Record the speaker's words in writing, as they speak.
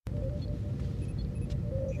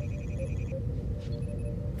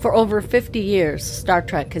For over 50 years, Star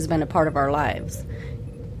Trek has been a part of our lives.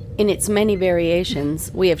 In its many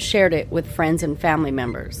variations, we have shared it with friends and family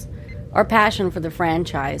members. Our passion for the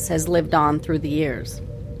franchise has lived on through the years.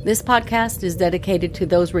 This podcast is dedicated to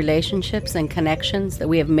those relationships and connections that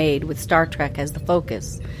we have made with Star Trek as the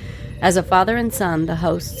focus. As a father and son, the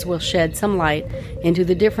hosts will shed some light into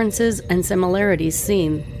the differences and similarities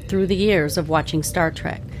seen through the years of watching Star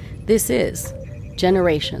Trek. This is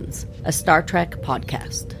Generations, a Star Trek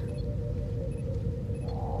podcast.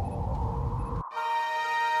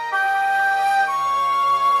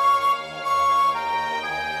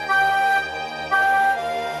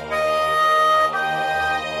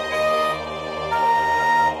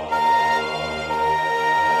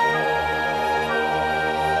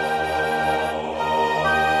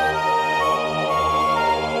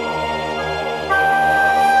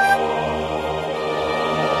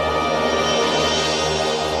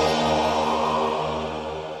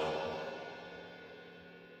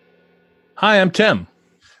 Hi, I'm Tim.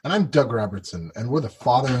 And I'm Doug Robertson, and we're the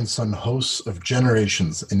father and son hosts of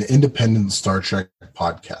Generations, an independent Star Trek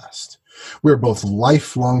podcast. We're both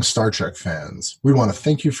lifelong Star Trek fans. We want to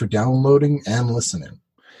thank you for downloading and listening.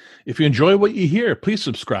 If you enjoy what you hear, please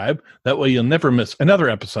subscribe. That way you'll never miss another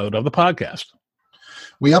episode of the podcast.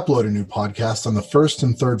 We upload a new podcast on the first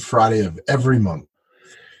and third Friday of every month.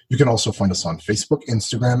 You can also find us on Facebook,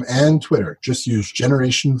 Instagram, and Twitter. Just use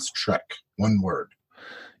Generations Trek, one word.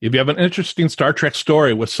 If you have an interesting Star Trek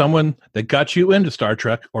story with someone that got you into Star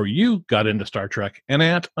Trek or you got into Star Trek, an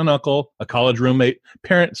aunt, an uncle, a college roommate,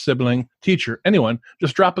 parent, sibling, teacher, anyone,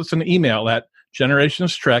 just drop us an email at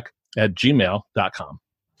generationstrek@gmail.com.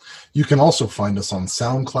 You can also find us on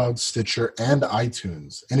SoundCloud, Stitcher, and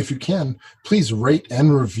iTunes. And if you can, please rate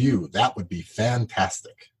and review. That would be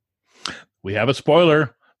fantastic. We have a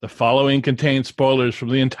spoiler. The following contains spoilers from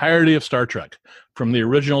the entirety of Star Trek, from the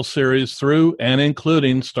original series through and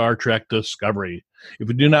including Star Trek Discovery. If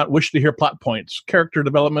you do not wish to hear plot points, character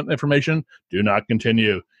development information, do not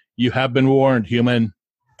continue. You have been warned, human.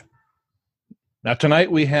 Now,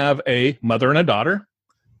 tonight we have a mother and a daughter,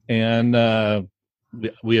 and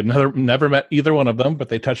we have never met either one of them, but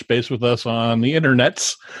they touched base with us on the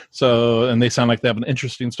internets, and they sound like they have an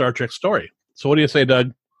interesting Star Trek story. So what do you say,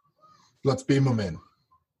 Doug? Let's beam them in.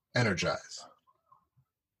 Energize.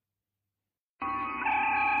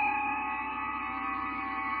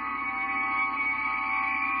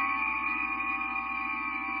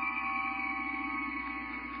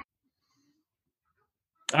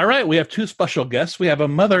 All right, we have two special guests. We have a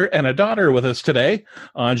mother and a daughter with us today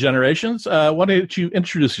on Generations. Why don't you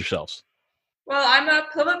introduce yourselves? Well, I'm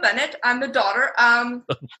Pilla Bennett. I'm the daughter. I'm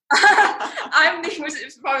the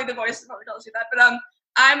it's probably the voice that probably tells you that, but I'm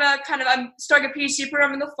starting a PhD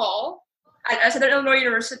program in the fall at Southern Illinois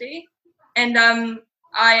University, and I'm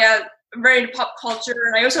very into pop culture,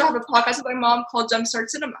 and I also have a podcast with my mom called Jumpstart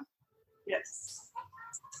Cinema. Yes.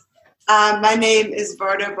 My name is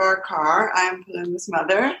Varda Barkar. I'm Palima's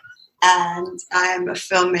mother, and I'm a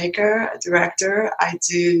filmmaker, a director. I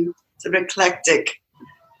do sort of eclectic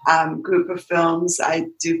group of films. I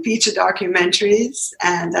do feature documentaries,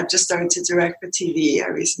 and I've just started to direct for TV. I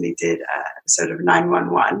recently did an episode of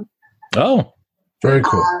 911. Oh, very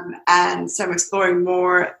cool. And so I'm exploring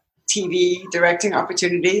more TV directing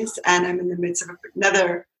opportunities, and I'm in the midst of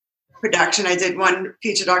another production. I did one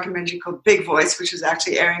feature documentary called Big Voice, which is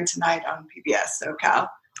actually airing tonight on PBS SoCal.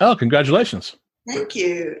 Oh, congratulations. Thank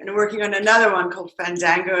you. And I'm working on another one called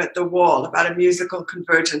Fandango at the Wall, about a musical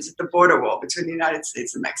convergence at the border wall between the United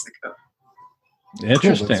States and Mexico.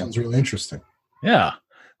 Interesting. Cool. That sounds really interesting. Yeah.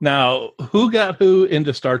 Now, who got who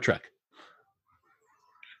into Star Trek?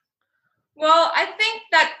 Well, I think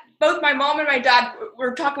that both my mom and my dad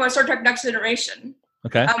were talking about Star Trek Next Generation.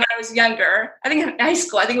 Okay. When I was younger. I think in high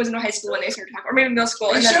school. I think it was in high school when they started talking, or maybe middle school.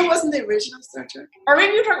 Are you sure it wasn't the original Star Trek? Or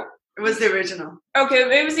maybe you were talking. It was the original.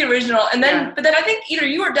 Okay, it was the original, and then, Yeah. But then I think either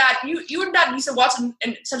you or Dad, you and Dad used to watch in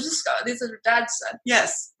San Francisco. This is what Dad said.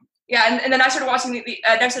 Yes. Yeah, and then I started watching the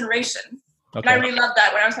Next Generation, and I really loved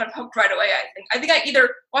that when I was kind of hooked right away. I think I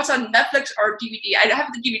either watched on Netflix or DVD. I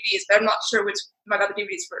have the DVDs, but I'm not sure if I got the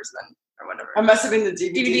DVDs first then or whatever. It must have been the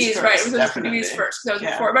DVDs first. Right? It was definitely. DVDs first. That was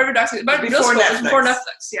Yeah. before. I remember Before Netflix. Before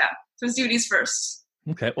Netflix. Yeah, so it was DVDs first.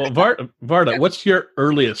 Okay. Well, Varda, what's your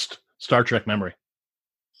earliest Star Trek memory?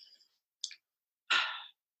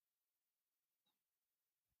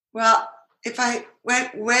 Well, if I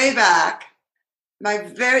went way back,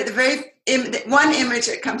 the one image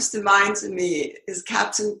that comes to mind to me is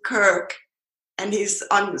Captain Kirk, and he's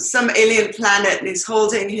on some alien planet, and he's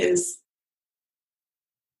holding his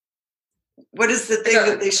what is the thing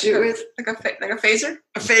that they shoot with? Like a phaser?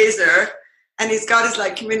 A phaser. and he's got his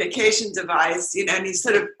like communication device, you know, and he's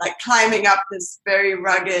sort of like climbing up this very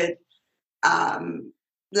rugged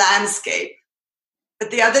landscape.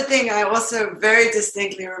 But the other thing I also very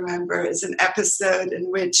distinctly remember is an episode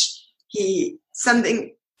in which I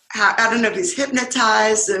don't know if he's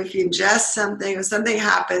hypnotized or if he ingests something or something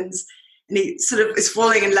happens and he sort of is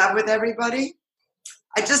falling in love with everybody.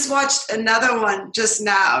 I just watched another one just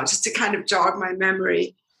now, just to kind of jog my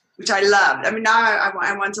memory, which I loved. I mean, now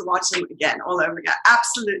I want to watch them again, all over again.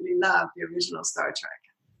 Absolutely love the original Star Trek.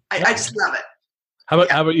 I just love it. How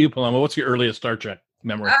about you, Paloma? What's your earliest Star Trek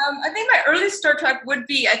memory? I think my earliest Star Trek would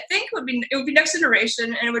be Next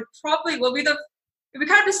Generation, and it would be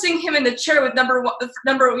kind of seeing him in the chair with number one,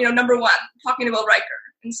 talking about Riker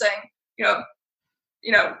and saying,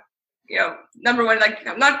 number one, like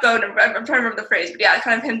I'm not go number. I'm trying to remember the phrase, but yeah,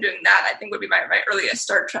 kind of him doing that. I think would be my earliest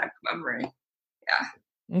Star Trek memory. Yeah.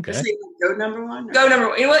 Okay. Go number one. Go number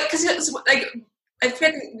one. You know what? Because it's like I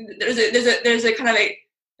think there's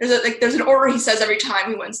an order he says every time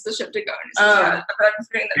he wants the ship to go.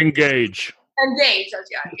 Engage. Engage.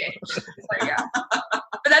 Engage. So, yeah.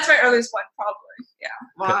 But that's my earliest one, probably. Yeah.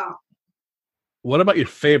 Wow. What about your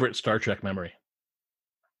favorite Star Trek memory?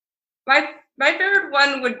 My favorite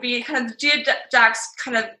one would be kind of Gia Dax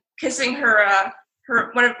kind of kissing her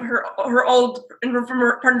old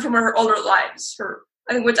from her older lives.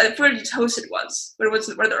 I forget which host it was, but it was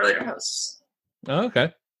one of the earlier hosts. Oh,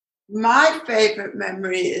 okay. My favorite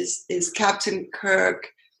memory is Captain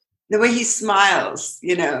Kirk, the way he smiles,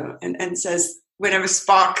 you know, and says whenever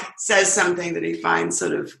Spock says something that he finds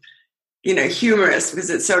sort of, you know, humorous because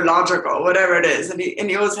it's so logical, whatever it is, and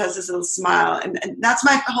he always has this little smile, and that's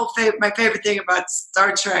my favorite thing about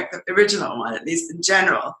Star Trek, the original one, at least in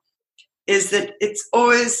general, is that it's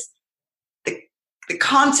always the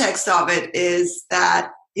context of it is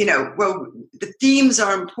that, you know, well, the themes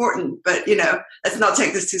are important, but, you know, let's not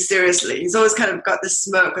take this too seriously. He's always kind of got this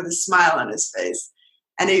smirk or this smile on his face.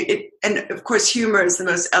 And and of course, humor is the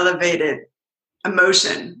most elevated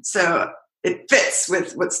emotion. So it fits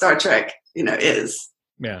with what Star Trek, you know, is.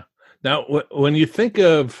 Yeah. Now, when you think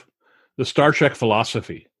of the Star Trek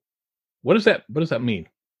philosophy, what does that mean?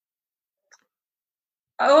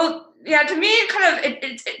 Oh, yeah. To me, it's kind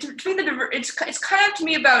of to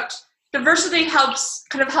me about diversity helps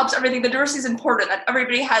everything. The diversity is important. That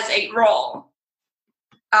everybody has a role.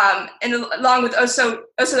 And along with also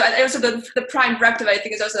the prime directive, I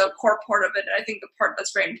think, is also a core part of it. And I think the part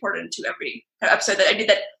that's very important to every episode that I did,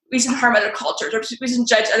 that we shouldn't harm other cultures, or we shouldn't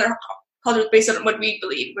judge other cultures based on what we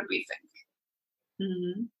believe, what we think.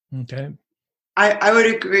 Mm-hmm. Okay. I would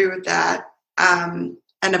agree with that. And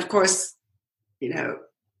of course, you know,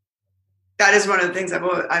 that is one of the things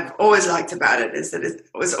I've always liked about it, is that it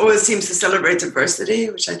always seems to celebrate diversity,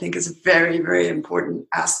 which I think is a very, very important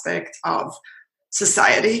aspect of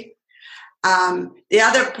society. The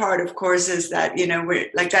other part, of course, is that, you know, we're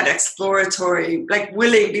like that exploratory, like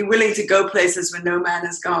be willing to go places where no man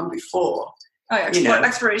has gone before. Oh yeah,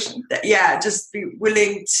 exploration. Just be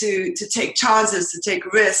willing to take chances, to take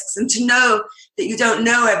risks, and to know that you don't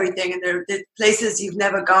know everything, and there are places you've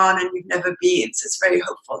never gone and you've never been. So it's very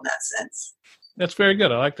hopeful in that sense. That's very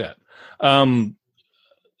good. I like that.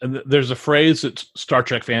 There's a phrase that Star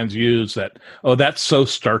Trek fans use that, oh, that's so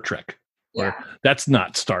Star Trek. Yeah. Or that's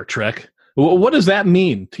not Star Trek. What does that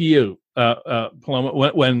mean to you, Paloma,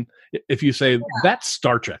 when if you say that's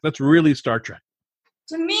Star Trek, that's really Star Trek?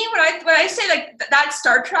 To me, when I say like that's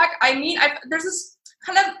Star Trek, I mean there's this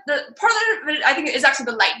kind of the part of it I think is actually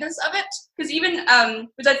the lightness of it, because even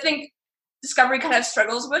which I think Discovery kind of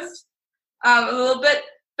struggles with a little bit,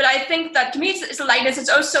 but I think that to me it's the lightness. It's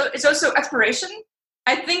also exploration.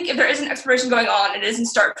 I think if there isn't exploration going on, it isn't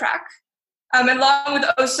Star Trek, along with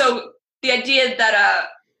also the idea that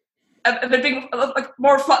being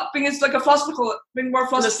more philosophical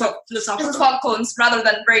rather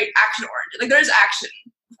than very action oriented. Like there is action,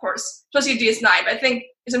 of course, especially in DS9. But I think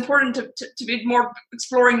it's important to be more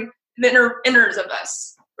exploring the inners of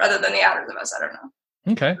us rather than the outers of us. I don't know.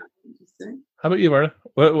 Okay. How about you, Marta?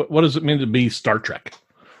 What does it mean to be Star Trek?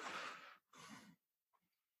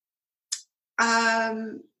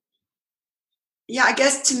 Yeah, I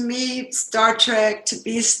guess to me, to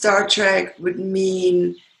be Star Trek would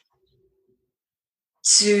mean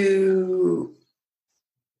to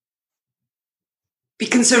be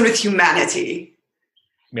concerned with humanity.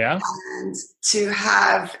 Yeah. And to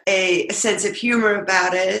have a sense of humor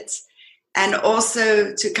about it. And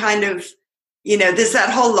also to kind of, you know, there's that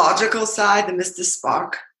whole logical side, the Mr.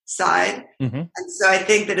 Spock side. Mm-hmm. And so I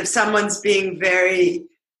think that if someone's being very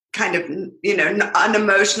kind of, you know,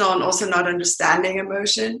 unemotional and also not understanding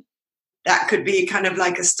emotion, that could be kind of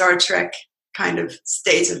like a Star Trek kind of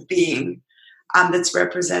state of being that's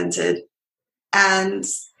represented. And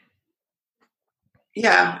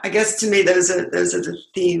yeah, I guess to me those are the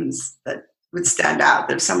themes that would stand out.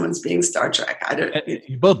 That if someone's being Star Trek,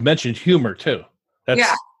 You both mentioned humor too. The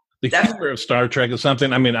definitely. humor of Star Trek is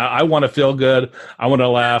something. I mean, I want to feel good. I want to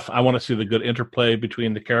laugh. I want to see the good interplay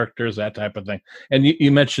between the characters, that type of thing. And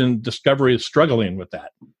you mentioned Discovery is struggling with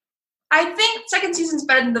that. I think second season's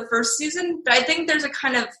better than the first season, but I think there's a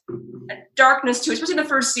kind of a darkness to it, especially the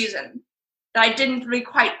first season, that I didn't really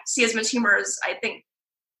quite see as much humor as I think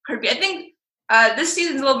could be. I think this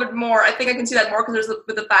season's a little bit more. I think I can see that more because there's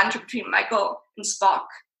with the banter between Michael and Spock.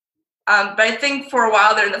 But I think for a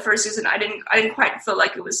while there in the first season, I didn't quite feel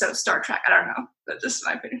like it was so Star Trek. I don't know, but this is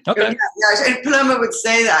my opinion. Okay. Yeah, Paloma would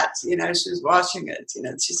say that. She was watching it.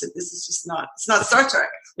 She said, "This is just not. It's not Star Trek.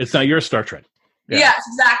 It's not your Star Trek." Yeah. Yes,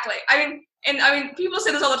 exactly. I mean, people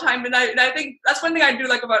say this all the time, and I think that's one thing I do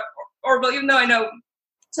like about Orville, even though I know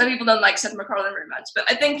some people don't like Seth MacFarlane very much, but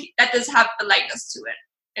I think that does have the lightness to it.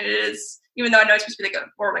 And it is, even though I know it's supposed to be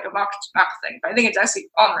more like a mock thing, but I think it's actually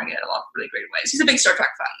honoring it in a lot of really great ways. He's a big Star Trek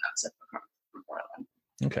fan, though, Seth MacFarlane.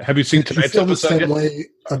 Okay. Have you seen tonight's feel the episode same yet? way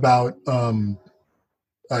about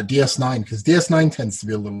DS9? Because DS9 tends to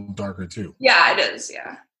be a little darker too. Yeah, it is.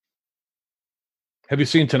 Yeah. Have you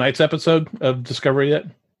seen tonight's episode of Discovery yet?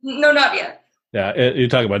 No, not yet. Yeah, you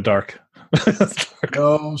talk about dark.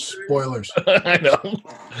 No spoilers. I know.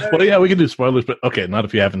 Well, yeah, we can do spoilers, but okay, not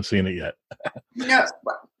if you haven't seen it yet.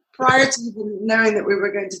 Prior to even knowing that we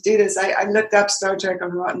were going to do this, I looked up Star Trek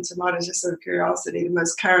on Rotten Tomatoes just out of curiosity, the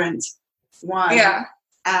most current one. Yeah.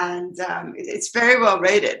 And it's very well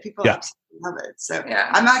rated. People absolutely love it. So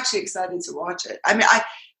I'm actually excited to watch it. I mean,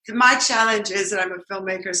 my challenge is that I'm a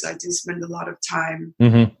filmmaker, so I do spend a lot of time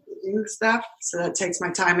doing stuff. So that takes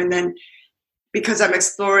my time. And then because I'm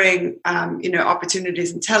exploring,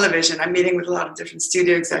 opportunities in television, I'm meeting with a lot of different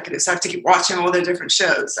studio executives. So I have to keep watching all their different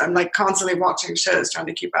shows. I'm like constantly watching shows, trying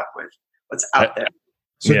to keep up with what's out there.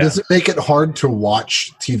 So does it make it hard to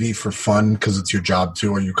watch TV for fun because it's your job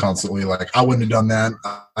too? Are you constantly like, I wouldn't have done that.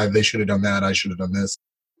 They should have done that. I should have done this.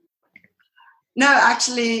 No,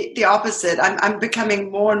 actually the opposite. I'm becoming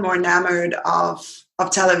more and more enamored of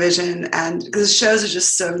television, and because the shows are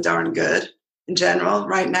just so darn good in general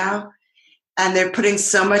right now. And they're putting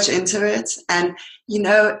so much into it. And,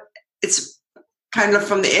 it's kind of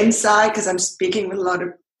from the inside, because I'm speaking with a lot of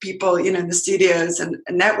people, in the studios and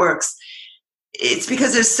networks. It's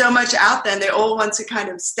because there's so much out there and they all want to kind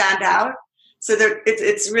of stand out. So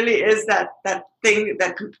it really is that thing,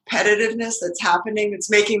 that competitiveness that's happening. It's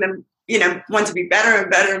making them, want to be better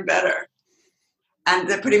and better and better. And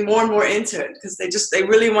they're putting more and more into it because they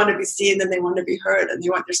really want to be seen and they want to be heard and they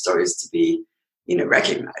want their stories to be,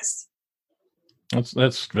 recognized.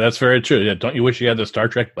 That's very true. Yeah, don't you wish you had the Star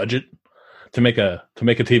Trek budget to make a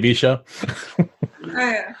TV show? Oh,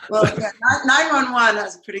 yeah. Well, 911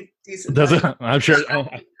 has a pretty decent. Does it? I'm sure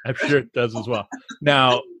it does as well.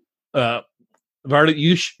 Now,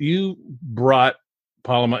 Varda, you brought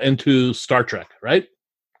Paloma into Star Trek, right?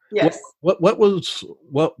 Yes.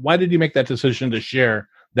 Why did you make that decision to share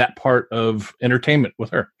that part of entertainment with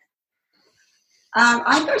her?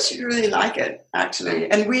 I thought she'd really like it,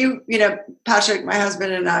 actually. And we, Patrick, my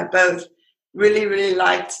husband, and I both really, really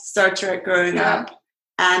liked Star Trek growing up.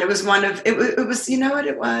 And it was it was, you know what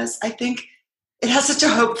it was? I think it has such a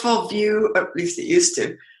hopeful view, or at least it used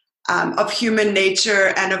to, of human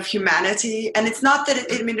nature and of humanity. And it's not that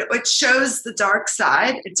it shows the dark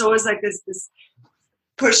side. It's always like this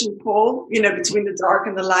push and pull, between the dark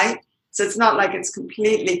and the light. So it's not like it's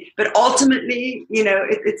completely, but ultimately,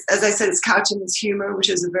 it's, as I said, it's couched in this humor, which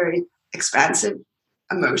is a very expansive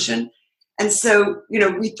emotion. And so,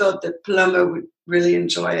 we thought that Paloma would really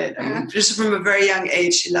enjoy it. I mean, just from a very young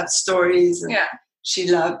age, she loved stories and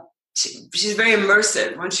she's very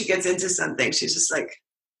immersive. When she gets into something, she's just like,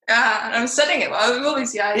 I'm studying it. Well, we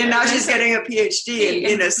always, now she's getting a PhD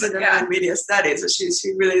in, cinema and media studies. So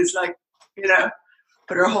she really is like,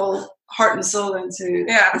 put her whole heart and soul into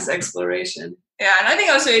this exploration. Yeah, and I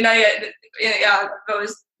think also, I've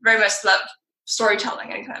always very much loved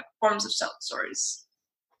storytelling and kind of forms of stories.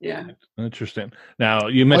 Yeah. Interesting. Now,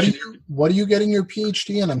 you mentioned... What are you getting your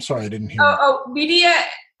PhD in? I'm sorry, I didn't hear. Media.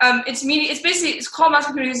 It's media. It's basically, it's called mass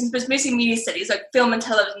communications, but it's basically media studies, like film and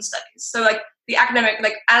television studies. So like the academic,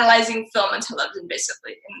 like analyzing film and television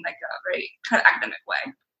basically in like a very kind of academic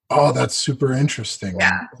way. Oh, that's super interesting.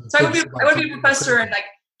 Yeah. So I would be a professor in like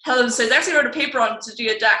television studies. I actually wrote a paper on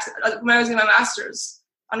Judea Dax when I was in my master's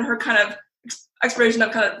on her kind of exploration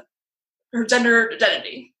of kind of her gender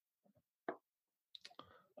identity.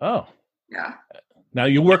 Oh. Yeah. Now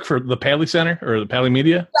you work for the Paley Center or the Paley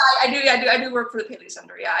Media? Yeah, I do work for the Paley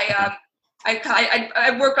Center. Yeah,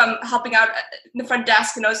 I work helping out in the front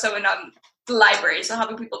desk and also in the library, so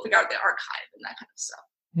helping people figure out the archive and that kind of stuff.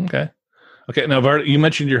 Okay. Now, Varda, you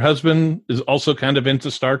mentioned your husband is also kind of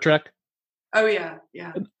into Star Trek. Oh yeah.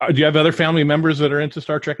 Do you have other family members that are into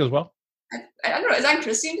Star Trek as well? I don't know. Is Aunt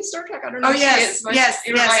Christy into Star Trek? I don't know. Oh yes. Yes.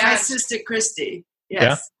 My sister Christy.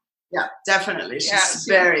 Yes. Yeah, definitely. She's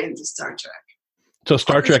very into Star Trek. So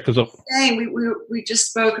Star Trek is we just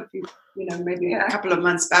spoke a few, maybe a couple of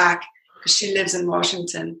months back, because she lives in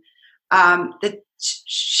Washington. That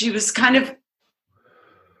she was kind of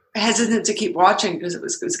hesitant to keep watching because it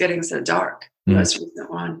was getting so dark. The most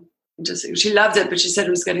recent one. She loved it, but she said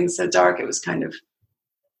it was getting so dark. It was kind of,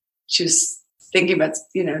 she was thinking about,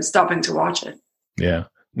 stopping to watch it. Yeah.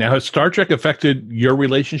 Now, has Star Trek affected your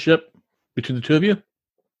relationship between the two of you?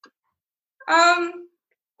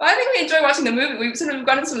 Well, I think we enjoy watching the movie. We've sort of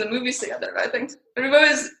gotten some of the movies together, I think. But we've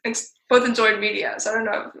always both enjoyed media, so I don't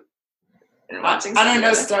know. Watching I don't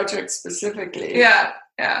know Star Trek specifically. Yeah.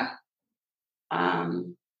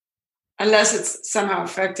 Unless it's somehow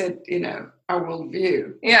affected, our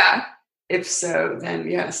worldview. Yeah. If so, then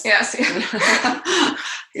yes. Yes.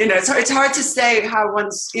 It's hard to say how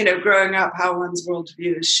one's, growing up, how one's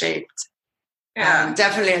worldview is shaped. Yeah.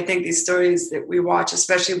 Definitely, I think these stories that we watch,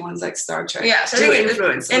 especially ones like Star Trek, so do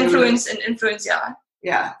influence. Yeah.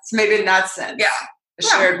 Yeah. So maybe in that sense. Yeah. A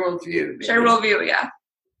shared worldview. Maybe. Shared worldview, yeah.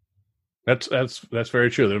 That's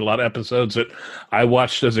very true. There are a lot of episodes that I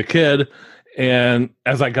watched as a kid, and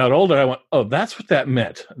as I got older, I went, "Oh, that's what that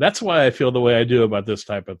meant. That's why I feel the way I do about this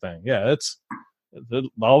type of thing." Yeah, it's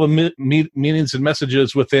all the meanings and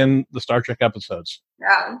messages within the Star Trek episodes.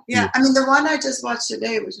 Yeah. I mean, the one I just watched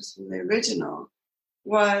today, which was from the original,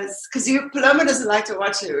 was because Paloma doesn't like to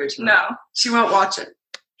watch the original. No, she won't watch it.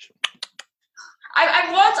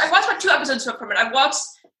 I watched about 2 episodes from it. I watched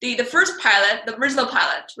the first pilot, the original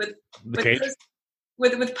pilot with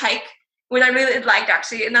Pike, which I really liked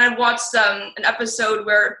actually, and then I watched an episode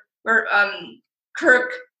where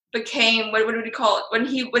Kirk became what would we call it when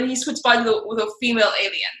he switched bodies with a female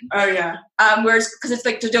alien. Oh yeah. Whereas because it's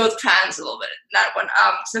like to deal with trans a little bit in that one.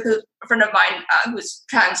 So because a friend of mine who's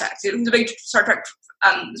trans actually, who's a big Star Trek,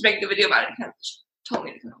 was making a video about it and kind of told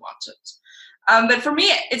me to kind of watch it. But for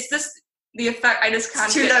me, it's just the effect. I just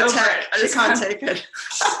can't get over it. I just can't take it.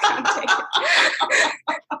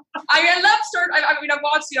 I love Star. I've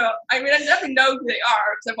watched. I definitely know who they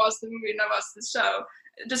are because I watched the movie and I watched the show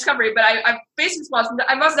Discovery. But I basically watched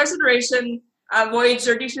Next Generation,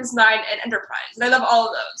 Voyager, Deep Space Nine, and Enterprise, and I love all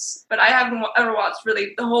of those. But I haven't ever watched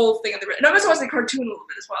really the whole thing of the. And I also watched the cartoon a little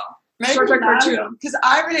bit as well. Maybe Star Trek cartoon, because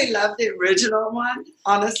I really love the original one,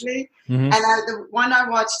 honestly. Mm-hmm. And the one I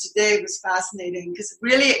watched today was fascinating because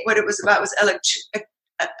really what it was about was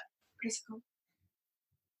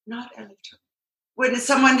when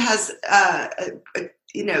someone has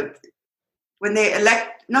when they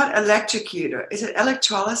not electrocute, or is it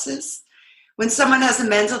electrolysis? When someone has a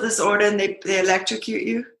mental disorder and they electrocute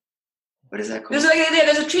you. What is that called?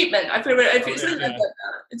 There's a treatment. I forget.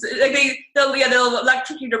 It's like they'll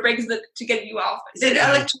electrocute your brains to get you off. Is it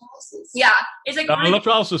electrolysis? Yeah, it's like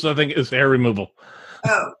electrolysis. I think is hair removal.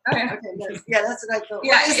 Oh, okay. That's what I thought.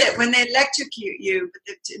 Yeah, what is it when they electrocute you?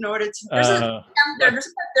 But in order to there's a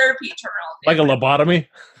therapy terminal. Like a lobotomy.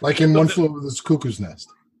 Like in One Flew Over the Cuckoo's Nest.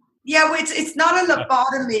 Yeah, well, it's not a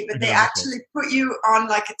lobotomy, but they actually put you on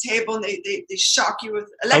like a table and they shock you with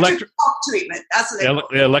electric shock treatment. That's what they call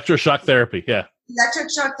it. Electroshock therapy, yeah.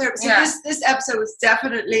 Electric shock therapy. So this episode was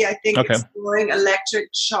definitely, I think, exploring electric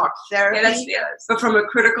shock therapy, but from a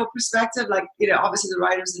critical perspective. Like, obviously the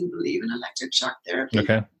writers didn't believe in electric shock therapy.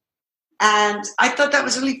 Okay. And I thought that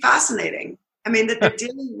was really fascinating. I mean, that they're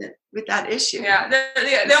dealing with that issue. Yeah,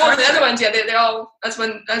 they all the other ones. Yeah, they all. That's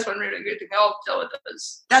one really good thing. They all deal with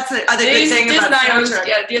those. That's the other good thing about Star Trek.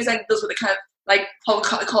 Yeah, DS9 deals with the kind of like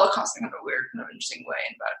Holocaust in kind of a weird, kind of interesting way,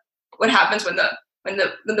 and about what happens when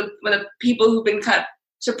the people who've been kind of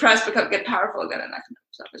suppressed get powerful again, and that kind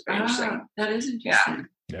of stuff is very interesting. That is interesting.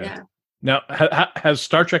 Yeah. Now, has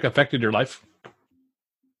Star Trek affected your life?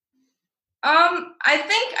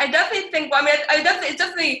 I definitely think. Well, I mean, it's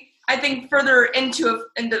definitely. I think further into.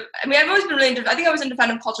 I mean, I've always been really into. I think I was into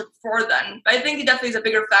fandom culture before then, but I think it definitely is a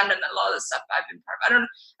bigger fandom than a lot of the stuff I've been part of.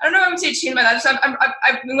 I don't know. I would say it changed my life. So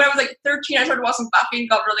when I was like 13, I started watching Buffy and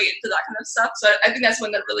got really into that kind of stuff. So I think that's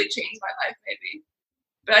when that really changed my life, maybe.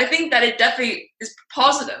 But I think that it definitely is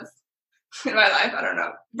positive in my life. I don't know.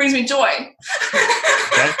 It brings me joy.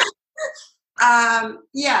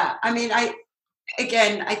 Yeah. I mean, I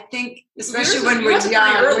think especially when we're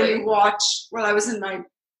young, when you watch. Well, I was in my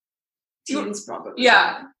teens probably.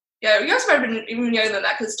 Yeah. Yeah, you guys might have been even younger than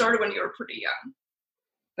that because it started when you were pretty young.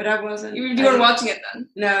 But I wasn't. You weren't watching it then?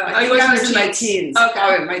 No, Oh, I you think I wasn't was in in your my teens. Okay.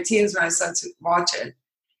 Probably my teens when I started to watch it.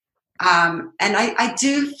 And I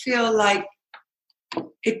do feel like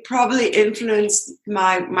it probably influenced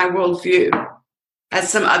my worldview, as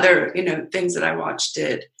some other things that I watched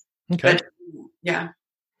did. Okay. But yeah.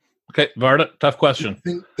 Okay, Varda, tough question. I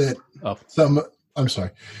think that Oh. I'm sorry.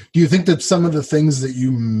 Do you think that some of the things that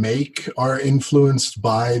you make are influenced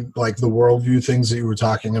by like the worldview things that you were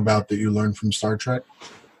talking about that you learned from Star Trek?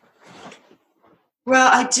 Well,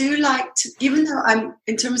 I do like to, even though I'm,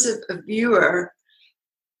 in terms of a viewer,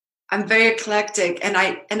 I'm very eclectic, and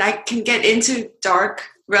I can get into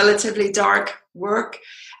relatively dark work.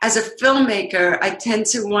 As a filmmaker, I tend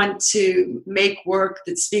to want to make work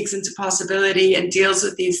that speaks into possibility and deals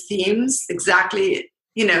with these themes. Exactly,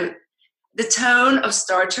 the tone of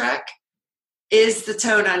Star Trek is the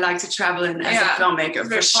tone I like to travel in as a filmmaker,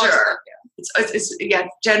 for sure.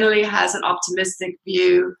 It's generally has an optimistic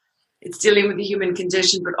view. It's dealing with the human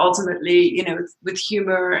condition, but ultimately, with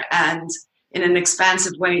humor and in an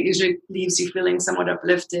expansive way. It usually leaves you feeling somewhat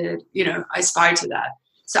uplifted. I aspire to that.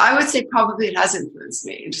 So I would say probably it has influenced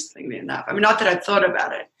me, interestingly enough. I mean, not that I've thought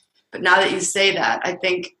about it, but now that you say that, I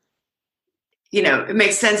think, it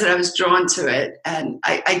makes sense that I was drawn to it. And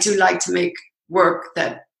I do like to make work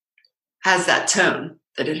that has that tone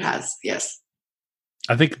that it has. Yes.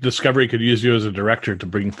 I think Discovery could use you as a director to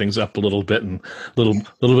bring things up a little bit and a little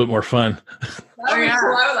bit more fun. That would be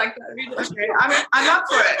cool. I would like that. Okay. I'm up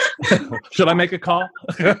for it. Should I make a call?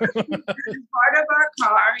 Part of our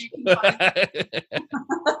car. You can find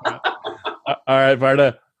All right,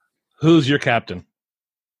 Varda, who's your captain?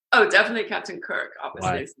 Oh, definitely Captain Kirk, obviously.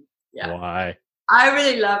 Why? Yeah. Why? I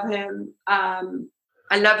really love him.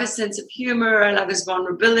 I love his sense of humor. I love his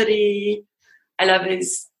vulnerability. I love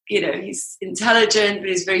his, he's intelligent, but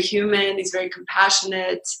he's very human. He's very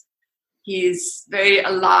compassionate. He's very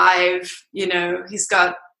alive. He's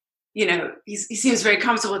got, he seems very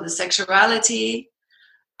comfortable with his sexuality.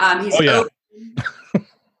 He's open.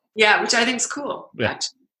 Yeah, which I think is cool,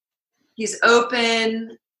 actually. He's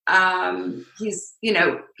open. He's,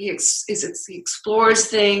 he explores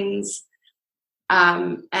things.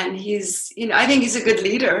 And he's, I think he's a good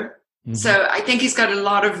leader. Mm-hmm. So I think he's got a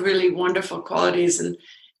lot of really wonderful qualities. And,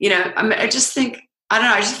 I just think, I don't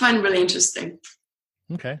know, I just find him really interesting.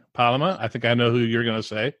 Okay. Paloma, I think I know who you're going to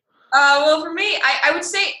say. Well, for me, I would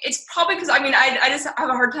say it's probably because, I just have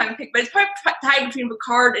a hard time picking, but it's probably tied between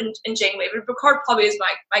Picard and Janeway. But Picard probably is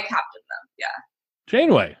my captain, though. Yeah.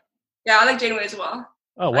 Janeway? Yeah, I like Janeway as well.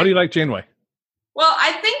 Oh, why do you like Janeway? Well,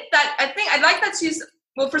 I like that she's,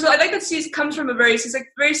 well, first of all, I like that she comes from she's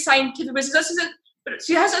like very scientific, but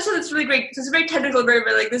she has also this really great, so it's very technical, very,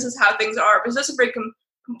 very like, this is how things are, but she's also very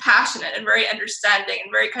compassionate and very understanding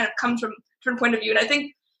and very kind of comes from a different point of view. And I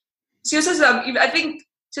think she also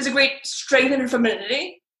has a great strength in her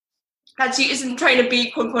femininity, that she isn't trying to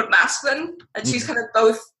be quote unquote masculine, and she's kind of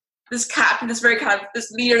both this captain, this very kind of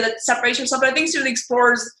this leader that separates herself. But I think she really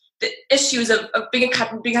explores the issues of being a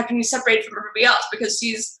captain, being separated from everybody else, because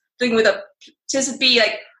she's dealing with she has to be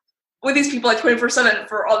like with these people like 24/7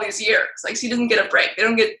 for all these years. Like she doesn't get a break. They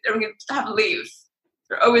don't get to have to leave.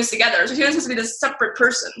 They're always together. So she always has to be this separate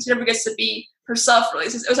person. She never gets to be herself really.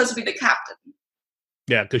 She always has to be the captain.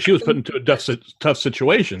 Yeah, because she was put into a tough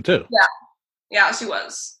situation too. Yeah, she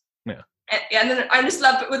was. Yeah. And then I just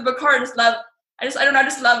love with Picard. I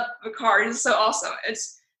just love Picard. He's so awesome.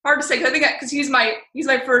 It's hard to say because I think because he's my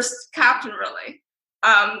first captain really.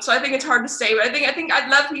 So I think it's hard to say, but I think I'd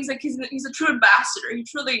love. He's a true ambassador. He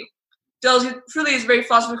truly is very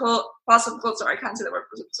philosophical. Sorry, I can't say that word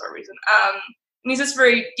for some reason. And he's just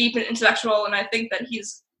very deep and intellectual, and I think that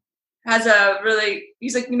he's a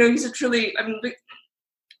truly.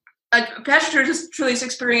 Patrick is truly a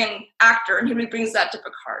Shakespearean actor, and he really brings that to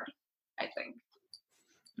Picard, I think.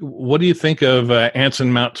 What do you think of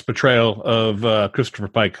Anson Mount's portrayal of Christopher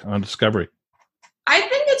Pike on Discovery? I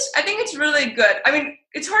think it's really good. I mean,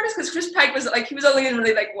 it's hard because Chris Pike was he was only in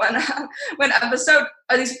really like one episode,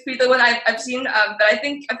 at least the one I've seen. But I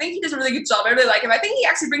think he does a really good job. I really like him. I think he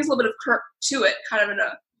actually brings a little bit of Kirk to it, kind of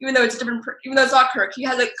even though it's different. Even though it's not Kirk, he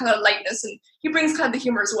has a kind of lightness, and he brings kind of the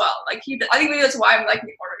humor as well. I think maybe that's why I'm liking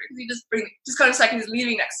him more, because he just kind of like he's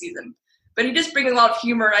leaving next season, but he just brings a lot of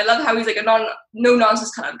humor. And I love how he's like a no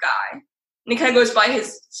nonsense kind of guy, and he kind of goes by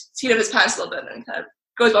his seat of his pants a little bit, and kind of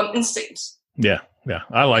goes on instinct. Yeah,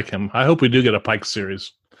 I like him. I hope we do get a Pike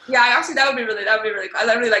series. Yeah, actually, that would be really cool.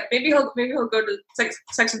 I really like. Maybe he'll go to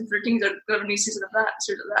Section 13 or go to a new season of that.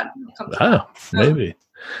 Maybe.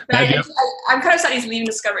 I'm kind of sad he's leaving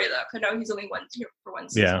Discovery though. I know he's only here for one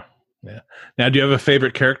season. Yeah. Now, do you have a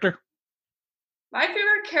favorite character? My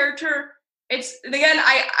favorite character, it's again,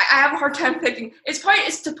 I have a hard time picking. It's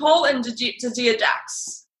T'Pol and Jadzia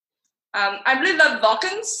Dax. I really love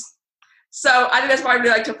Vulcans, so I think that's why I really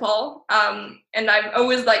like T'Pol. And I'm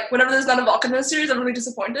always like, whenever there's not a Vulcan in the series, I'm really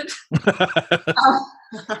disappointed. I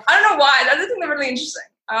don't know why. I just think they're really interesting.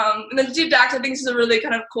 And then Jadzia Dax, I think he's a really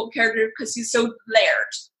kind of cool character because he's so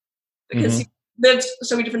layered. Because he lives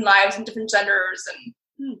so many different lives and different genders and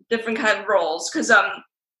different kind of roles. Because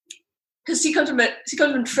he comes from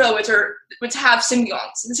Trill, which have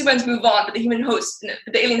symbionts. And the symbionts move on, but the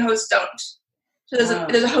alien hosts don't. So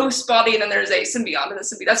there's a host body, and then there's a symbiont, and the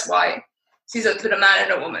symbiont. That's why he's been a man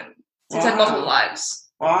and a woman. He's had multiple lives.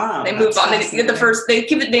 Wow. They move on. They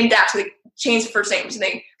keep the name Dax, so they change the first names, and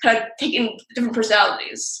they kind of take in different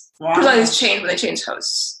personalities. Wow. Personalities change when they change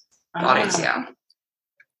hosts bodies.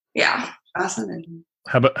 Yeah. Fascinating.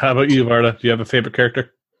 How about you, Varda? Do you have a favorite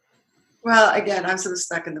character? Well, again, I'm sort of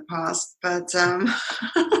stuck in the past, but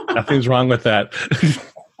Nothing's wrong with that.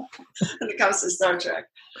 when it comes to Star Trek.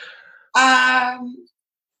 I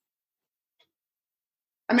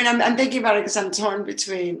mean, I'm thinking about it because I'm torn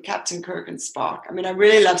between Captain Kirk and Spock. I mean, I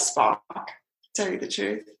really love Spock, to tell you the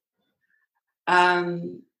truth. I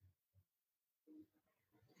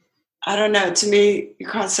don't know. To me, you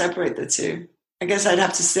can't separate the two. I guess I'd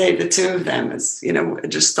have to say the two of them as, a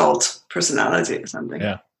gestalt personality or something.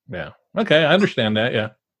 Yeah. Okay, I understand that, yeah.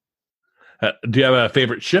 Do you have a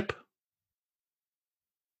favorite ship?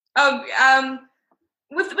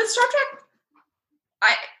 With Star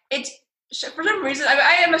Trek, for some reason,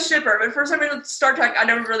 I am a shipper, but for some reason with Star Trek, I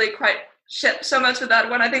never really quite shipped so much with that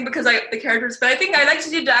one. I think because the characters, but I think I like to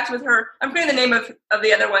see Dax with her. I'm forgetting the name of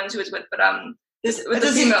the other ones who was with, but does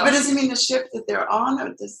he mean the ship that they're on,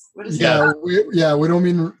 or this? What is that? We don't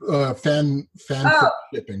mean fan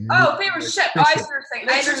shipping. Favorite ship. I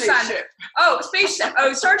understand. Ship. Spaceship.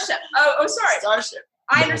 Starship. Sorry. Starship.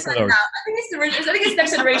 I understand now. I think it's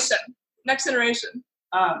Next Generation. Next Generation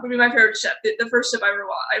would be my favorite ship. The first ship I ever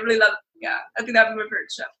watched. I really love. Yeah, I think that would be my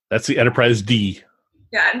favorite ship. That's the Enterprise D.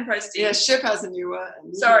 Yeah, Enterprise D. Yeah, ship has a new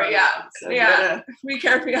one. Sorry, yeah. So be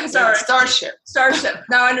careful. Yeah, sorry. Starship.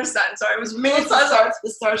 Now I understand. Sorry, it was me. The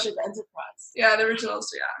Starship Enterprise. Yeah, the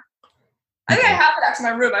originals. Yeah. I think I have it actually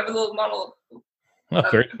in my room. I have a little model. Oh,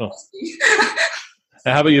 very cool.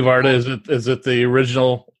 How about you, Varda? Is it the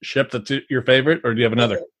original ship that's your favorite, or do you have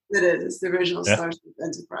another? It is. It's the original Starship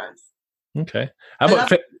Enterprise. Okay. How about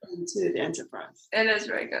the Enterprise? It is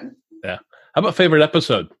very good. Yeah. How about favorite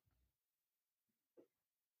episode?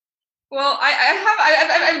 Well,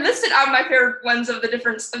 I've listed out my favorite ones of the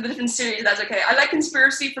different series. That's okay. I like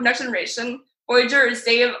Conspiracy from Next Generation. Voyager is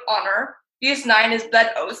Day of Honor. DS9 is Blood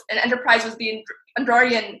Oath, and Enterprise was the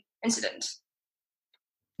Andorian Incident.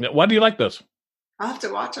 Yeah, why do you like those? I'll have to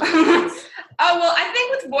watch them. Well, I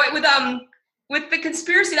think with the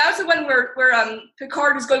Conspiracy, that was the one where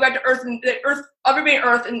Picard is going back to Earth, and everybody on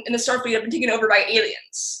Earth in the Starfleet have been taken over by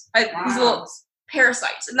aliens, these little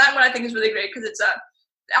parasites, and that one I think is really great because it's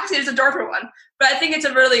a darker one, but I think it's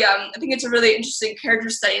a really interesting character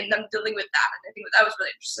study and them dealing with that, and I think that was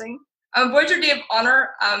really interesting. Voyager Day of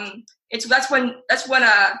Honor, that's when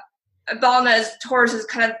Balna Torres is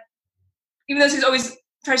kind of, even though she's always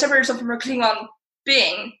trying to separate herself from her Klingon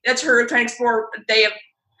being, that's her trying to explore a day of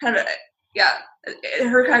kind of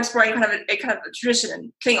her kind of exploring kind of a tradition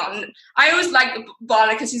in Klingon. And I always like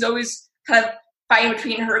Balna because he's always kind of fighting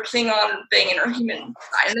between her Klingon thing and her human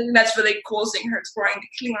side. And I think that's really cool, seeing her exploring the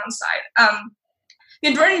Klingon side. The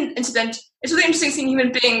Andorian Incident, it's really interesting seeing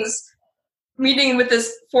human beings meeting with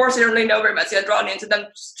this force they don't really know very much, the Andronians, and them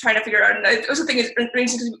trying to figure out. And I also think it's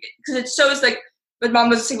interesting because it shows, like my mom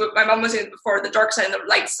was saying before, the dark side and the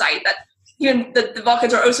light side, that even the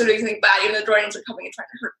Vulcans are also doing something bad, even the Andronians are coming and trying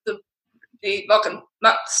to hurt the Vulcan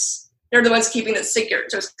monks. They're the ones keeping the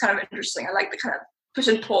secret, so it's kind of interesting. I like the kind of push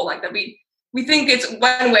and pull, like that we think it's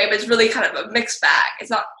one way, but it's really kind of a mixed bag. It's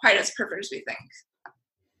not quite as perfect as we think.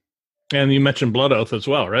 And you mentioned Blood Oath as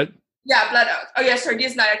well, right? Yeah, Blood Oath. Oh yeah, sorry,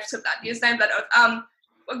 DS9, I just said that. DS9 Blood Oath.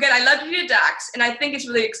 Again, I love Jadzia Dax, and I think it's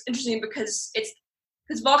really interesting because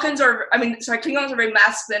Klingons are very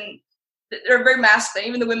masculine. They're very masculine.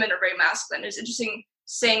 Even the women are very masculine. It's interesting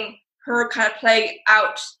seeing her kind of play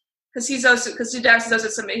out because Jadzia Dax is also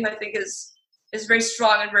somebody who I think is very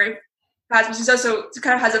strong and very fast, but she's also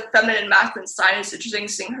kind of has a feminine and masculine side. It's interesting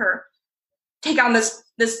seeing her take on this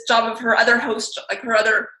job of her other host, like her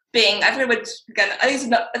other being. I think it was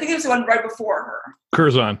the one right before her.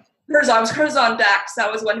 Curzon. It was Curzon Dax. That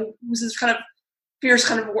was one who was this kind of fierce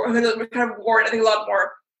kind of war, and I think a lot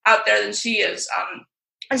more out there than she is.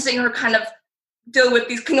 And seeing her kind of deal with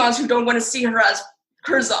these Klingons who don't want to see her as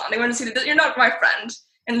Curzon. They want to see that you're not my friend,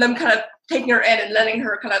 and them kind of taking her in and letting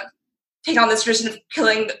her kind of take on this tradition of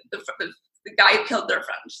killing the guy who killed their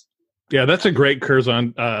friend. Yeah, that's a great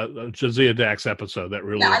Curzon Jadzia Dax episode. That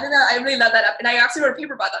really. Yeah, I really love that, and I actually wrote a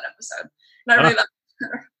paper about that episode, and I really love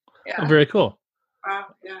it. Yeah. Oh, very cool.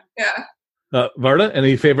 Yeah. Varda,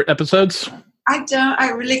 any favorite episodes?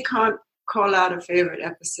 I really can't call out a favorite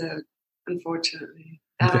episode, unfortunately.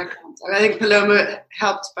 That I can't. I think Paloma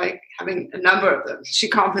helped by having a number of them. She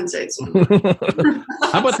compensates. How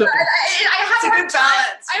about the? I have It's a good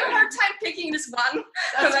balance. I have a hard time picking just one.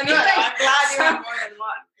 That's good. I'm glad you have more than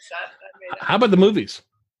one. How about the movies?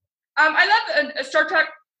 I love Star Trek.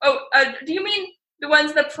 Do you mean the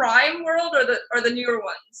ones in the Prime world or the newer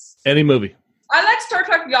ones? Any movie. I like Star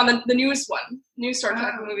Trek Beyond, the newest one, new Star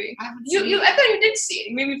Trek movie. I thought you did see it.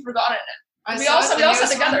 You maybe forgotten it. We all saw it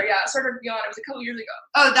together. Yeah, Sort of Beyond. It was a couple years ago.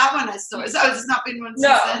 Oh, that one I saw. It's not been one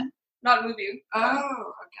since then? Not a movie. Oh,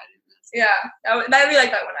 okay. Yeah, I really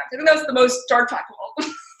like that one. Actually, I think that was the most Star Trek of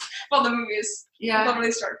all the movies. Yeah,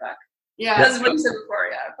 lovely Star Trek. Yeah, that's what you said before.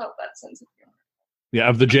 Yeah, I felt that sense of humor. Yeah,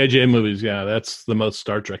 of the JJ movies, yeah, that's the most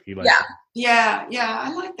Star Trek-y. Like. Yeah,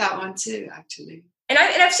 I like that one too, actually. And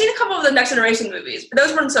I've seen a couple of the Next Generation movies, but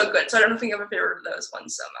those weren't so good, so I don't think I'm a favorite of those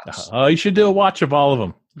ones so much. Oh, you should do a watch of all of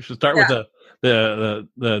them. You should start with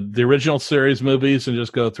the original series movies and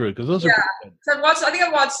just go through it because those are pretty good. So I think I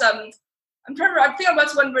watched I'm trying to remember. I think I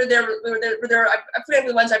watched one where they're I forget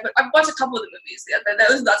the ones I've watched a couple of the movies. Yeah, that's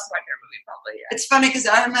my favorite movie probably. Yeah. It's funny because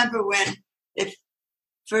I remember when it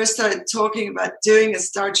first started talking about doing a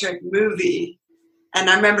Star Trek movie, and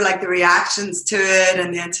I remember like the reactions to it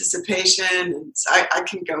and the anticipation, and so I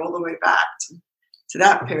can go all the way back to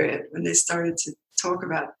that period when they started to talk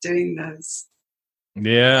about doing those.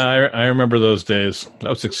 Yeah, I remember those days. That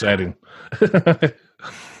was exciting.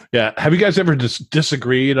 Yeah. Have you guys ever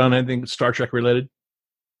disagreed on anything Star Trek related?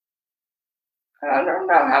 I don't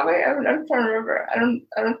know. Have we? I'm trying to remember. I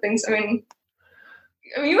don't think so. I mean,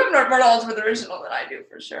 you have more knowledge with the original than I do,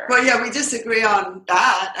 for sure. Well, yeah, we disagree on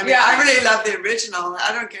that. I mean, I really love the original.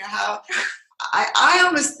 I don't care how. I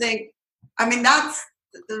almost think, I mean, that's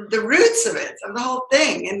the roots of it, of the whole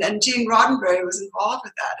thing. And Gene Roddenberry was involved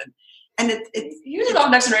with that. And he was involved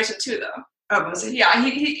in Next Generation too, though. Oh, was he? Yeah,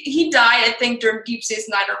 he died, I think, during Deep Space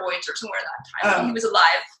Nine or Voyager, somewhere in that time. He was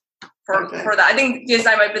alive for that. I think DS9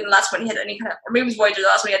 might have been the last one he had any kind of, or maybe it was Voyager, the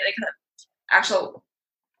last one he had any kind of actual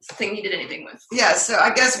thing he did anything with. Yeah, so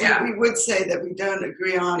I guess we would say that we don't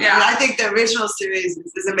agree on. Yeah. I think the original series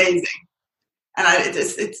is amazing. And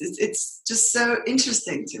it's just so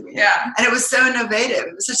interesting to me. Yeah. And it was so innovative.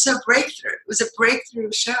 It was such a breakthrough. It was a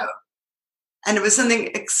breakthrough show. And it was something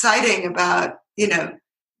exciting about,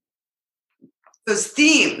 those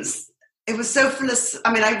themes. It was so full of,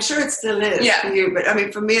 I mean, I'm sure it still is for you, but I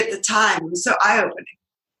mean, for me at the time, it was so eye-opening.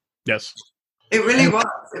 Yes. It really was.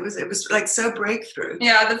 It was like so breakthrough.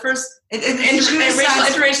 Yeah, the first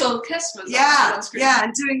interracial kiss was on screen. Yeah,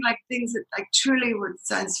 and doing like things that like truly what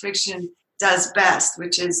science fiction does best,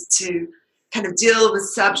 which is to kind of deal with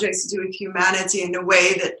subjects to do with humanity in a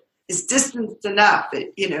way that is distanced enough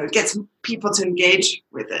that, it gets people to engage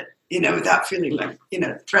with it, without feeling like,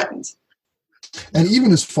 threatened. And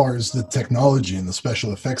even as far as the technology and the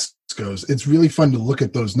special effects goes, it's really fun to look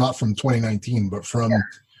at those, not from 2019, but from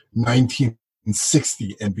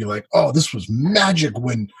 1960 and be like, oh, this was magic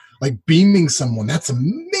when like beaming someone. That's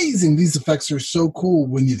amazing. These effects are so cool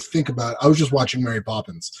when you think about it. I was just watching Mary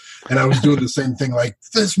Poppins and I was doing the same thing. Like,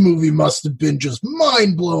 this movie must have been just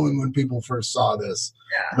mind blowing when people first saw this.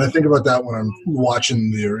 Yeah. And I think about that when I'm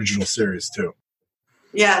watching the original series too.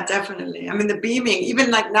 Yeah, definitely. I mean, the beaming,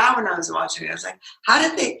 even like now when I was watching it, I was like, how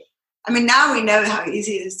did they, I mean, now we know how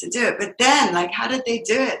easy it is to do it, but then like, how did they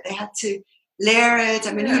do it? They had to layer it.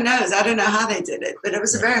 I mean, who knows? I don't know how they did it, but it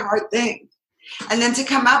was a very hard thing. And then to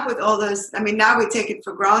come up with all those, I mean, now we take it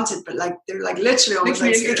for granted, but like, they're like literally almost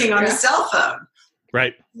like speaking on a cell phone.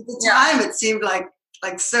 Right. At the time, it seemed like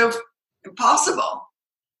so impossible.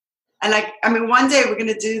 And like, I mean, one day we're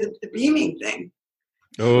going to do the beaming thing.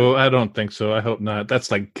 Oh, I don't think so. I hope not.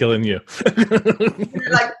 That's like killing you.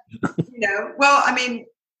 Like, well, I mean,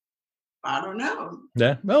 I don't know.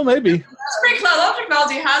 Yeah, well, maybe. It's pretty close.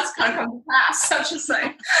 Technology has kind of come to pass, I should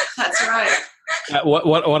say. That's right.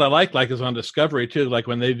 What I like is on Discovery too. Like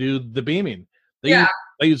when they do the beaming, they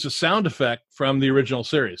use a sound effect from the original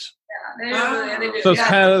series. Yeah, they do. So it's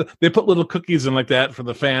kind of, they put little cookies in like that for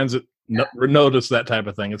the fans that notice that type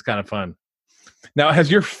of thing. It's kind of fun. Now, has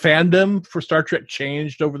your fandom for Star Trek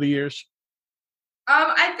changed over the years?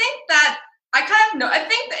 I think that I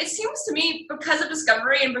think that it seems to me, because of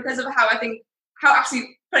Discovery and because of how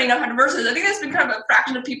actually putting out verses, I think there's been kind of a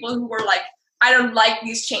fraction of people who were like I don't like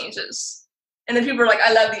these changes. And then people are like,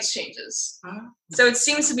 I love these changes. So it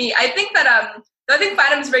seems to me, I think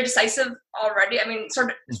fandom is very decisive already. I mean,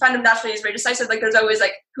 sort of fandom naturally is very decisive. Like there's always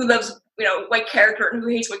like who loves, what character and who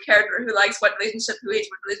hates what character, who likes what relationship, who hates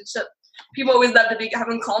what relationship. People always love to be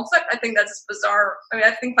having conflict. I think that's bizarre. I mean,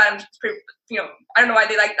 I think fandom is pretty, I don't know why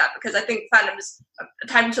they like that, because I think fandom is a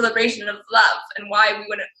time of celebration of love and why we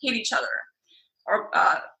wouldn't hate each other.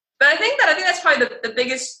 But I think that's probably the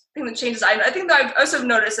biggest thing that changes. I think that I've also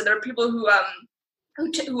noticed that there are people who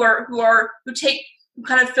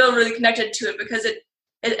kind of feel really connected to it because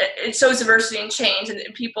it shows diversity and change and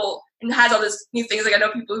people and has all these new things. Like I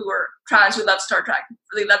know people who are trans who love Star Trek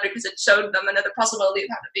really loved it because it showed them another possibility of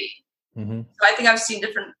how to be. Mm-hmm. So I think I've seen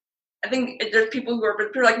different. I think there's people who are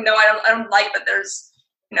like, no, I don't like that. There's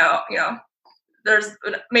there's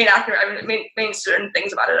main actor. I mean, main certain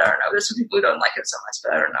things about it. I don't know. There's some people who don't like it so much,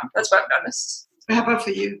 but I don't know. That's what I've noticed. How about for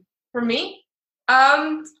you? For me,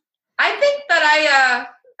 I think that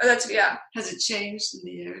Has it changed through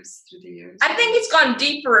the years? I think it's gone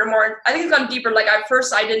deeper and more. I think it's gone deeper. Like at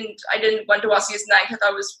first, I didn't want to watch season 9 because I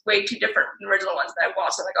thought it was way too different from the original ones that I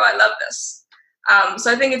watched. I'm like, oh, I love this.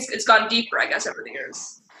 So I think it's gone deeper, I guess, over the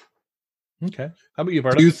years. Okay. How about you,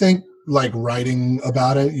 Varda? Do you think, like, writing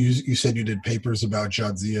about it, you said you did papers about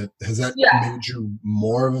Jadzia, has that made you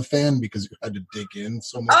more of a fan because you had to dig in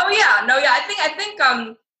so much? Oh yeah, no, yeah. I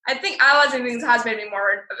think analyzing things has made me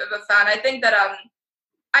more of a fan. I think that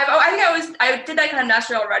I did that kind of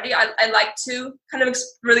naturally already. I like to kind of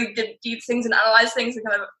really dig deep things and analyze things and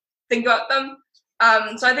kind of think about them.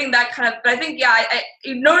 So I think that kind of, but I think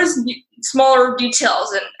you notice smaller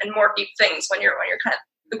details and more deep things when you're kind of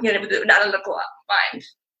looking at it with an analytical mind.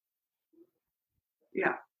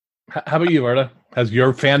 Yeah. How about you, Varda? Has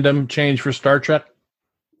your fandom changed for Star Trek?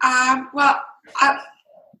 Well,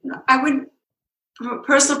 I would, from a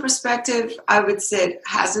personal perspective, I would say it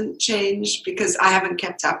hasn't changed because I haven't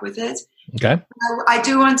kept up with it. Okay. I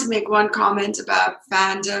do want to make one comment about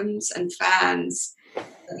fandoms and fans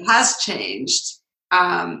that has changed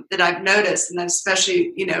that I've noticed, and I've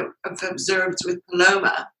especially, I've observed with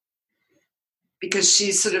Paloma because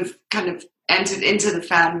she's sort of kind of entered into the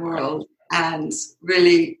fan world and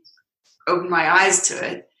really opened my eyes to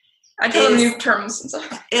it. I tell them new terms and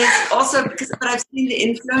stuff. It's also because but I've seen the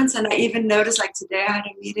influence, and I even noticed, like today I had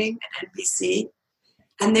a meeting at NBC,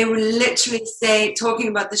 and they were literally talking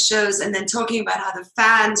about the shows and then talking about how the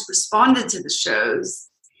fans responded to the shows.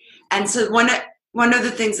 And so one of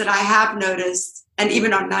the things that I have noticed, and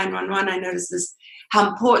even on 911 I noticed this, how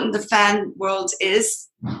important the fan world is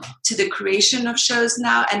to the creation of shows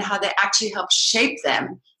now and how they actually help shape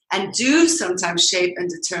them and do sometimes shape and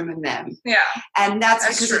determine them. Yeah. And that's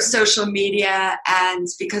because true. Of social media and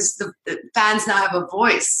because the fans now have a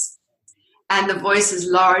voice. And the voice is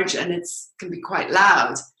large and it can be quite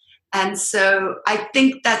loud. And so I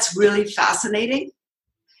think that's really fascinating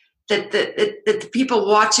that the people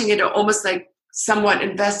watching it are almost like somewhat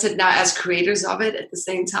invested now as creators of it at the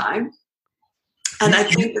same time. And I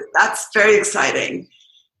think that's very exciting.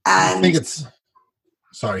 And I think it's...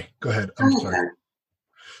 Sorry, go ahead. I'm sorry.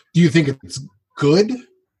 Do you think it's good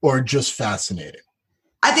or just fascinating?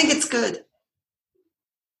 I think it's good.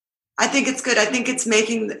 I think it's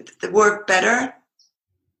making the work better.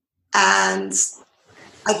 And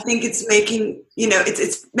I think it's making,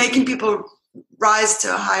 it's making people rise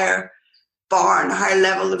to a higher bar and a higher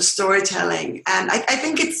level of storytelling. And I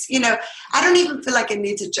think it's, I don't even feel like I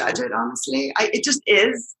need to judge it, honestly. It just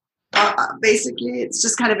is. Basically, it's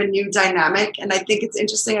just kind of a new dynamic. And I think it's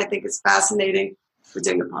interesting. I think it's fascinating. We're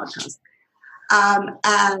doing a podcast. I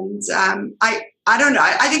don't know.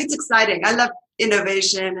 I think it's exciting. I love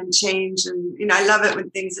innovation and change. And, I love it when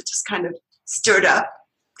things are just kind of stirred up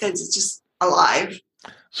because it's just alive.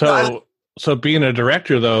 So being a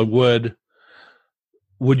director, though, would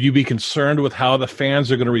you be concerned with how the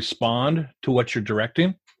fans are going to respond to what you're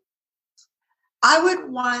directing? I would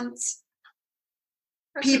want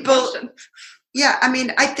people. Yeah, I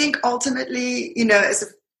mean, I think ultimately, as a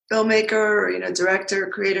filmmaker or, director,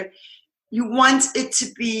 creator, you want it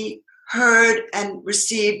to be heard and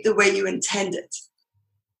received the way you intend it.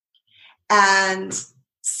 And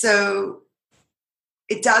so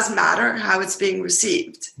it does matter how it's being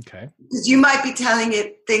received. Okay. Because you might be telling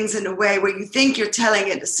it things in a way where you think you're telling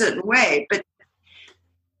it a certain way, but,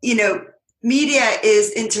 media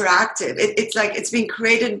is interactive. It's like it's being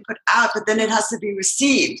created and put out, but then it has to be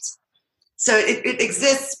received. So it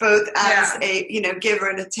exists both as a giver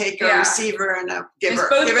and a taker, a receiver and a giver.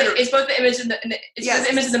 It's both the image and the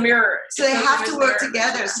image in the mirror. So they have to work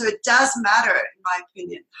together. Yeah. So it does matter, in my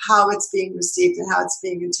opinion, how it's being received and how it's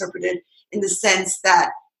being interpreted. In the sense that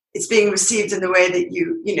it's being received in the way that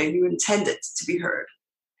you intend it to be heard.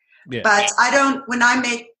 Yeah. But when I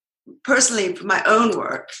make, personally for my own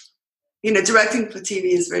work, directing for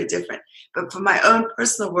TV is very different. But for my own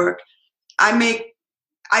personal work, I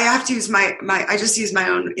have to use I just use my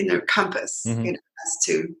own inner compass, as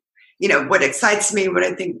to, what excites me, what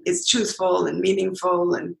I think is truthful and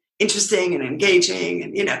meaningful and interesting and engaging.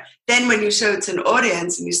 And, then when you show it to an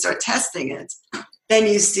audience and you start testing it, then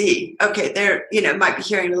you see, okay, they're, might be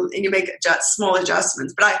hearing, and you make small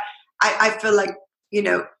adjustments. But I feel like,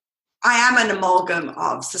 I am an amalgam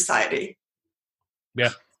of society.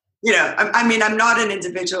 Yeah. I'm not an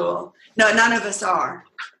individual. No, none of us are.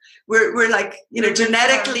 We're like,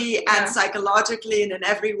 genetically and psychologically and in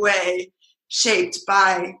every way shaped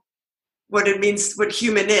by what it means, what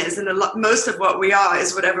human is. And most of what we are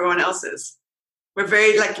is what everyone else is. We're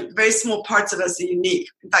very small parts of us are unique.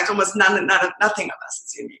 In fact, almost nothing of us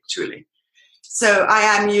is unique, truly. So I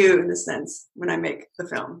am you in a sense when I make the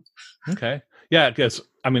film. Okay. Yeah, because,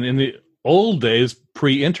 in the old days,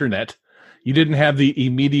 pre-internet, you didn't have the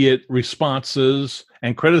immediate responses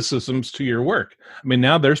and criticisms to your work.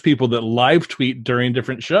 Now there's people that live tweet during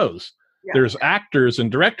different shows. Yeah. There's actors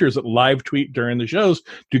and directors that live tweet during the shows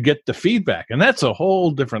to get the feedback. And that's a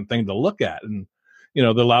whole different thing to look at. And,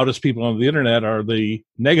 the loudest people on the internet are the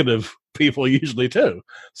negative people usually too.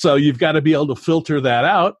 So you've got to be able to filter that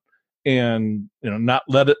out and, not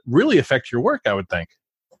let it really affect your work, I would think.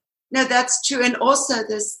 No, that's true. And also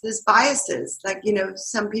there's biases. Like,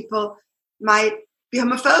 some people might be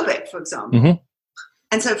homophobic, for example. Mm-hmm.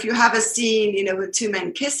 And so if you have a scene, with two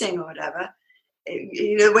men kissing or whatever,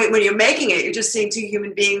 when you're making it, you're just seeing two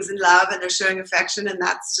human beings in love and they're showing affection, and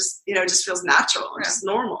that's just, just feels natural and just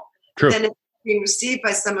normal. True. Then if it's being received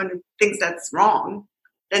by someone who thinks that's wrong,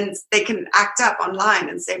 then they can act up online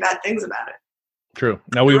and say bad things about it. True.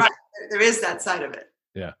 Now there is that side of it.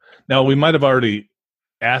 Yeah. Now we might have already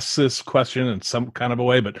asked this question in some kind of a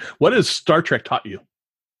way, but what has Star Trek taught you?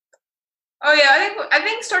 Oh yeah, I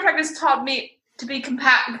think Star Trek has taught me to be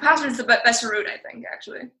compassion is the best route. I think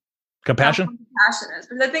actually. Compassion. Compassion is,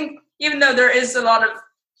 because I think even though there is a lot of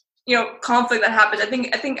conflict that happens, I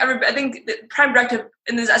think the prime directive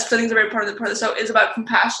in this aspect, I think is a very part of the show is about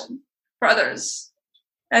compassion for others.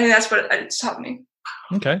 I think that's what it's taught me.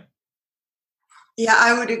 Okay. Yeah,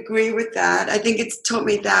 I would agree with that. I think it's taught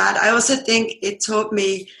me that. I also think it taught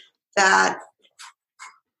me that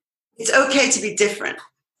it's okay to be different.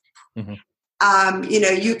 Mm-hmm.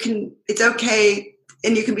 It's okay,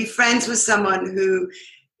 and you can be friends with someone who,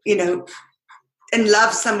 and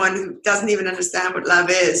love someone who doesn't even understand what love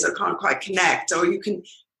is or can't quite connect, or you can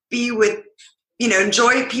be with,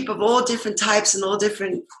 enjoy people of all different types and all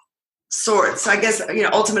different sorts. So I guess,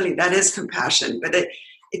 ultimately that is compassion, but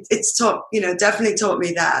it's taught, definitely taught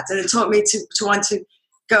me that. And it taught me to want to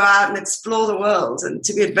go out and explore the world and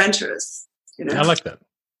to be adventurous, I like that.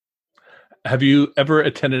 Have you ever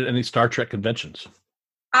attended any Star Trek conventions?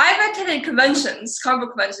 I've attended conventions, comic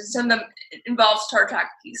book conventions. Some of them involve Star Trek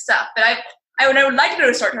stuff. But I would like to go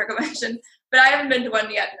to a Star Trek convention, but I haven't been to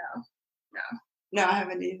one yet, No, I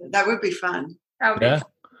haven't either. That would be fun.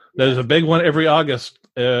 There's a big one every August,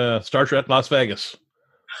 Star Trek Las Vegas.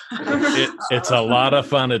 It's a lot of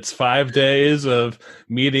fun. It's 5 days of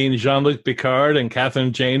meeting Jean-Luc Picard and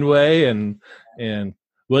Catherine Janeway, and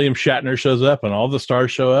William Shatner shows up, and all the stars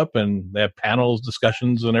show up, and they have panels,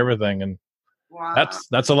 discussions, and everything. And wow.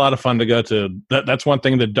 That's a lot of fun to go to. That's one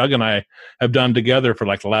thing that Doug and I have done together for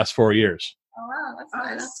like the last 4 years. Oh wow, that's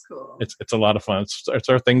nice. That's cool. It's a lot of fun. It's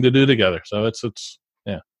our thing to do together. So it's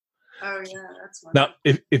yeah. Oh yeah, that's wonderful.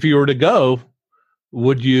 Now, if you were to go,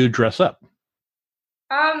 would you dress up?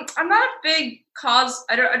 I'm not a big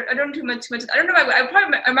I don't do much. I don't know.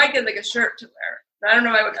 I might get like a shirt to wear, but I don't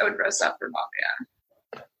know. I would dress up or not.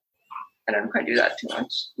 Yeah. I don't quite do that too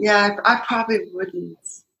much. Yeah, I probably wouldn't.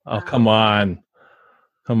 Oh, come on.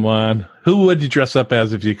 Who would you dress up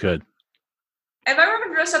as if you could? If I were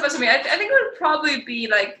to dress up as something, I think it would probably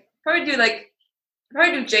be probably Jane. I'm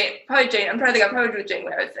trying to think. I'd probably do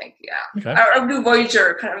Janeway, I would think. Yeah. Okay. I would do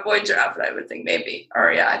Voyager outfit, I would think, maybe.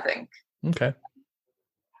 Or yeah, I think. Okay.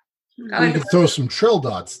 You could throw some trill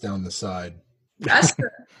dots down the side. That's true.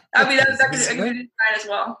 That could be fine as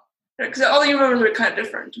well. Because all the uniforms are kind of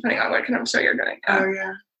different depending on what kind of show you're doing. Oh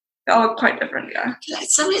yeah, they all look quite different. Yeah.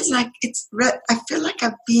 Sometimes I feel like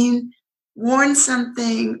I've worn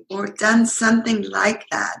something or done something like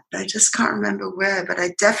that, but I just can't remember where. But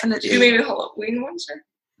I definitely. Did you maybe Halloween once, or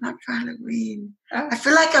not for Halloween? Oh. I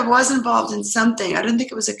feel like I was involved in something. I don't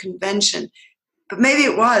think it was a convention, but maybe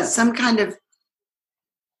it was some kind of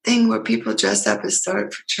thing where people dressed up as Star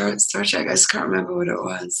Trek. I just can't remember what it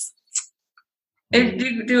was. If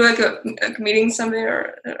you do like a meeting someday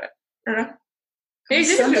or no? Maybe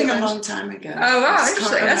Something a long time ago. Oh wow, I just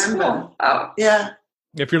interesting. can't That's remember. cool. Oh Yeah.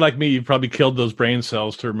 If you're like me, you probably killed those brain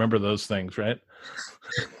cells to remember those things, right?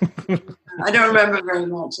 I don't remember very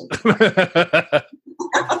much.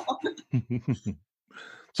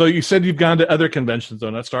 So you said you've gone to other conventions, though,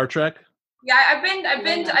 not Star Trek? yeah, I've been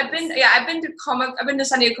to San Diego Comic Con, I've been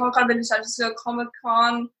to San Francisco Comic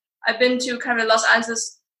Con, I've been to kind of Los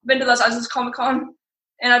Angeles Comic Con,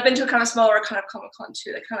 and I've been to a kind of smaller kind of Comic Con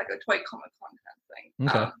too, like kind of like a toy Comic Con kind of thing.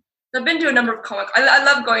 Okay. I've been to a number of comic. I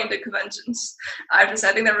love going to conventions. I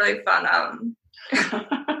think they're really fun.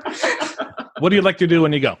 What do you like to do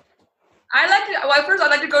when you go? I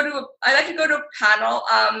like to go to a panel.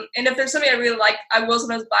 And if there's something I really like, I will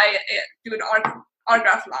sometimes do an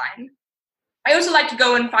autograph line. I also like to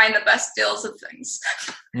go and find the best deals of things.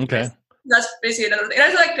 Okay. That's basically another thing. And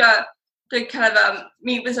I also like to kind of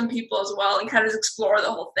meet with some people as well and kind of just explore the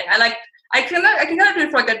whole thing. I can kind of do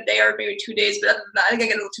it for like a day or maybe 2 days, but other than that, I think I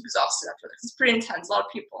get a little too exhausted after this. It's pretty intense, a lot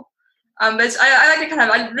of people. But I like to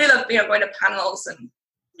I really love going to panels and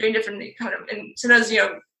doing different kind of, and sometimes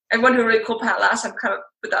I went to a really cool panel last time, kind of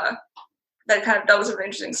with that kind of dealt with some really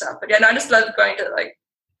interesting stuff. But yeah, no, I just love going to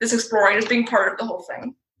just exploring, just being part of the whole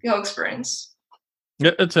thing, the whole experience.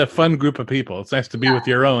 Yeah, it's a fun group of people. It's nice to be with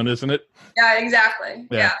your own, isn't it? Yeah, exactly.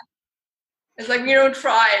 Yeah. It's like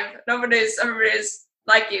tribe. Everybody's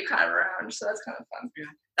like you kind of around, so that's kind of fun. Yeah.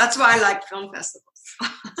 That's why I like film festivals.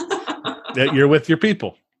 Yeah, you're with your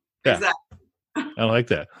people. Yeah. Exactly. I like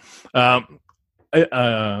that.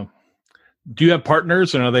 Do you have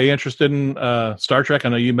partners, and are they interested in Star Trek? I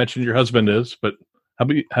know you mentioned your husband is, but how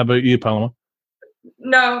about you, Paloma?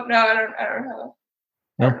 No, I don't know.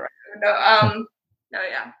 No. No,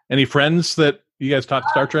 yeah. Any friends that you guys talk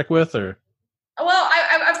Star Trek with, or? Well,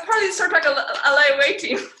 I'm part of the Star Trek LA away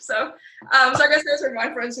team, so I guess those are my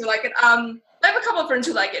friends who like it. I have a couple of friends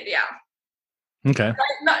who like it, yeah. Okay.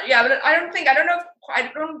 But I do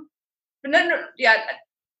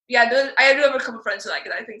have a couple of friends who like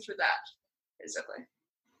it. I think through that, basically.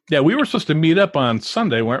 Yeah, we were supposed to meet up on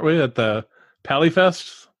Sunday, weren't we, at the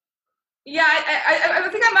PallyFest? Yeah, I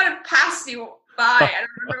think I might have passed you by. I don't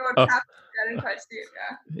remember what happened. I didn't quite see it.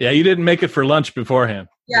 Yeah. Yeah, you didn't make it for lunch beforehand.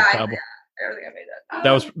 Yeah, I don't think I made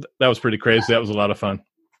that. That was pretty crazy. That was a lot of fun.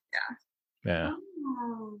 Yeah.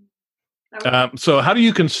 So how do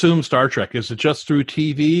you consume Star Trek? Is it just through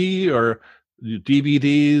TV or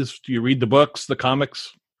DVDs? Do you read the books, the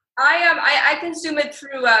comics? I consume it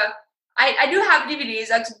through. I do have DVDs.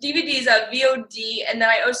 DVDs, VOD, and then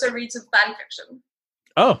I also read some fan fiction.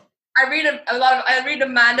 Oh. I read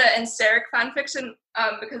Amanda and Sarek fan fiction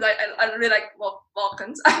because I really like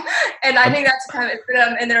Vulcans, and I think that's kind of it.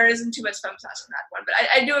 And there isn't too much femcast in that one, but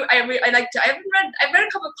I've read a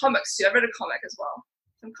couple of comics too. I've read a comic as well,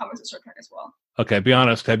 some comics of Star Trek as well. Okay, be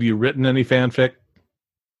honest. Have you written any fanfic?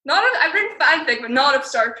 I've written fanfic, but not of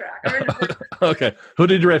Star Trek. Okay, who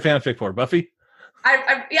did you write fanfic for? Buffy?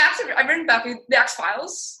 I've written Buffy, the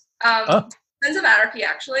X-Files, Sons of Anarchy,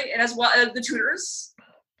 actually, and as well as the Tudors.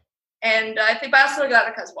 And I think Battlestar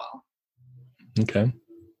Galactica as well. Okay.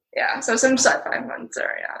 Yeah, so some sci-fi ones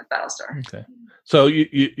there, Battlestar. Okay. So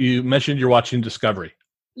you mentioned you're watching Discovery.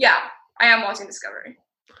 Yeah, I am watching Discovery.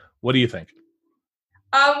 What do you think?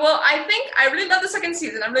 Well, I think I really love the second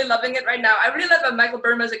season. I'm really loving it right now. I really love Michael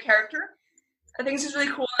Burnham as a character. I think this is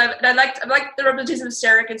really cool. I like the representation of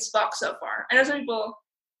Sarek and Spock so far. I know some people.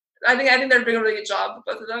 I think they're doing a really good job,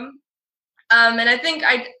 both of them. And I think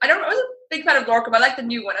I was a big fan of Lorca, but I like the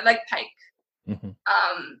new one. I like Pike. Mm-hmm.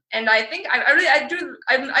 And I think I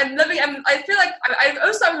feel like I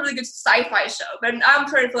also thought it was a really good sci-fi show, but I'm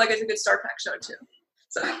trying to feel like it's a good Star Trek show too.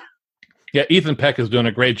 So. Yeah, Ethan Peck is doing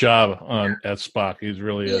a great job as Spock. He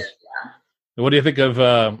really is. Yeah. What do you think of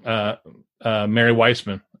Mary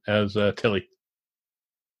Weissman as Tilly?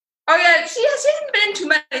 Oh yeah, she hasn't been in too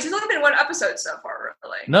many. She's only been in one episode so far,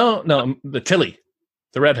 really. No, the Tilly,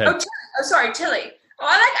 the redhead. Oh, sorry, Tilly. Oh,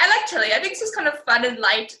 I like Tilly. I think she's kind of fun and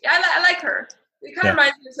light. Yeah, I like her. It kind of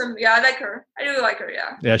reminds me of some. Yeah, I like her. I do like her.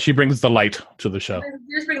 Yeah. Yeah, she brings the light to the show.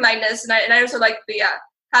 She just brings lightness, and I also like the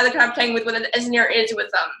how they're kind of playing with what an engineer is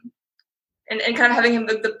with and kind of having him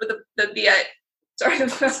sorry,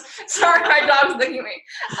 my dog's licking me.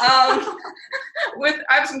 I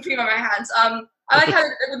have some cream on my hands. I like how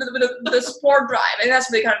with the spore drive. I think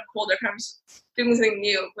that's really kind of cool. They're kind of doing something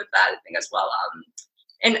new with that thing as well.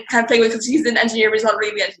 And kind of playing with, because he's an engineer, but he's not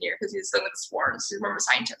really the engineer because he's dealing with the spores. He's more of a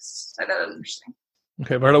scientist. So I thought that was interesting.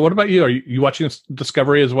 Okay, Berta, what about you? Are you watching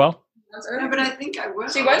Discovery as well? No, but I think I will.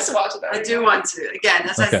 She wants to watch it. I do want to. Again,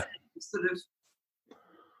 as I said, sort of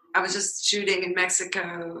I was just shooting in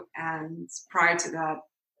Mexico, and prior to that,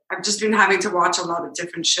 I've just been having to watch a lot of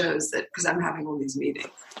different shows because I'm having all these meetings.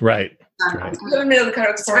 Right. It's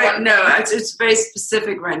very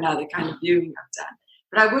specific right now, the kind of viewing I've done.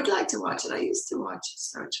 But I would like to watch it. I used to watch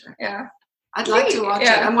Star Trek. Yeah. I'd like to watch it.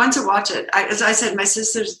 I want to watch it. As I said, my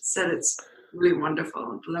sister said it's really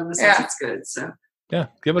wonderful, and Paloma says it's good. So yeah,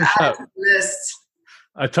 give it a shot. List.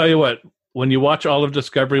 I tell you what, when you watch all of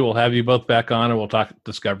Discovery, we'll have you both back on, and we'll talk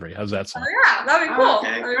Discovery. How's that sound? Oh, yeah, that'd be cool.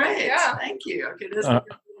 Okay, great. Yeah. Thank you. Okay, this is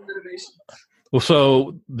motivation. Well,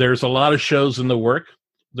 so there's a lot of shows in the work.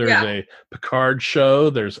 There's a Picard show.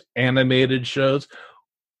 There's animated shows.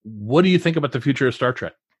 What do you think about the future of Star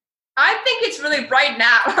Trek? I think it's really bright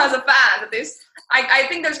now as a fan. I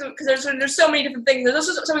think there's so many different things. There's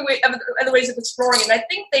also so many other ways of exploring it. And I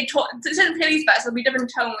think instead of Haley's Fest, there'll be different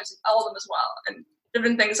tones in all of them as well, and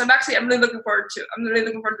different things. So I'm really looking forward to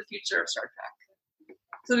the future of Star Trek.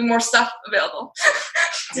 So there'll be more stuff available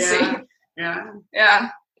to see. Yeah.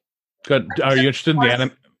 Good. Are you interested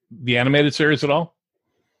in the animated series at all?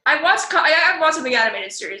 I've watched some of the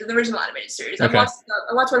animated series, the original animated series. Okay. I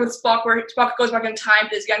watched one with Spock where Spock goes back in time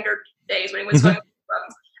to his younger days when he was going.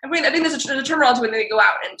 I think there's a terminology when they go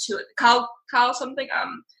out into it. Kyle something.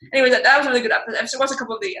 Anyway, that was a really good episode. I've watched a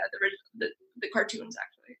couple of the cartoons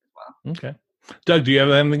actually as well. Okay. Doug, do you have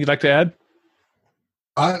anything you'd like to add?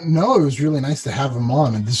 No, it was really nice to have him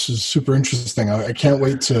on, and this is super interesting. I can't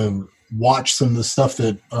wait to watch some of the stuff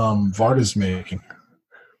that Varda's making.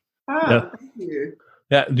 Thank you.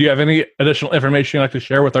 Yeah. Do you have any additional information you'd like to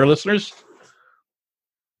share with our listeners?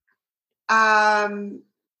 You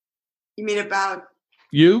mean about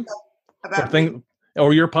you? About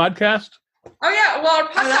or your podcast? Oh yeah, well our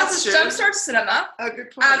podcast is Jumpstart Cinema. Oh,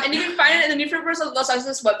 good point. And you can find it in the Universal Los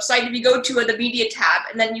Angeles website. If you go to the media tab,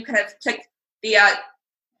 and then you kind of click the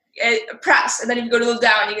press, and then if you go a little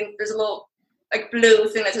down, there's a little blue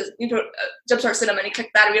thing that says Jumpstart Cinema, and you click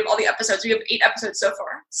that, and we have all the episodes. We have 8 episodes so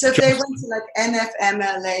far. So if they went to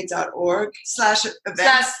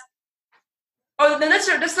nfmla.org/events. Oh, then that's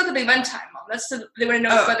not the event time, Mom. They want to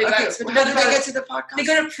know about the events. But how do they get to the podcast? They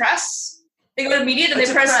go to press. They go to media, then they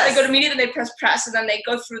go to media, then they press press, and then they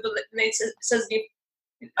go through it says the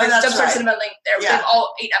Jumpstart Cinema link there. We have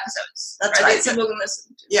all 8 episodes. That's right. So people can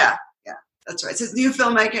listen to. Yeah. That's right. It says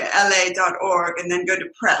newfilmmakerla.org and then go to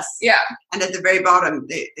press. Yeah. And at the very bottom,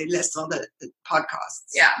 they list all the podcasts.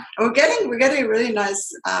 Yeah. And we're getting a really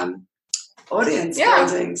nice audience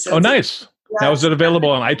building. So nice. Yeah. Now, is it available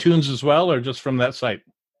on iTunes as well, or just from that site?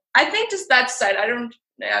 I think just that site.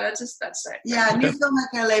 That's just that site. Yeah, New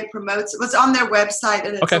Filmmaker LA promotes it. It's on their website,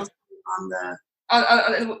 and it's also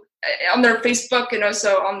on their Facebook and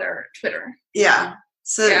also on their Twitter. Yeah.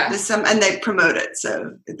 So there's some, and they promote it.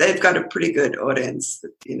 So they've got a pretty good audience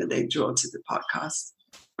that, they draw to the podcast.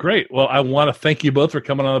 Great. Well, I want to thank you both for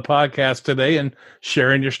coming on the podcast today and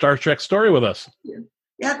sharing your Star Trek story with us.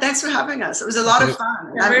 Yeah, thanks for having us. It was a lot of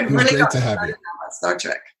fun. It was great to have you. About Star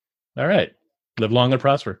Trek. All right. Live long and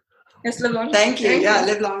prosper. Yes, live long. Thank you.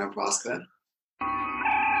 Live long and prosper.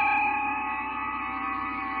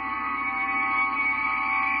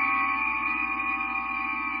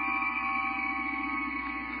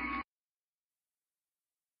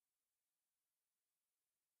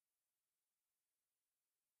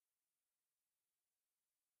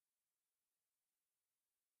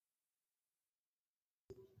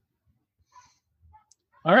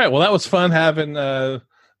 All right. Well, that was fun having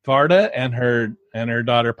Varda and her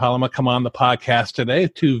daughter Paloma come on the podcast today.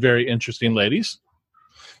 2 very interesting ladies.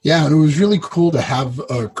 Yeah, and it was really cool to have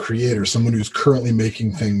a creator, someone who's currently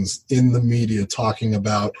making things in the media, talking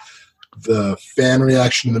about the fan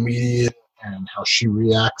reaction in the media and how she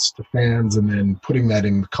reacts to fans, and then putting that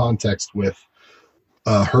in context with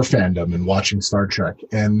her fandom and watching Star Trek.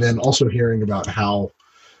 And then also hearing about how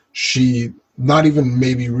she, not even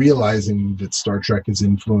maybe realizing that Star Trek is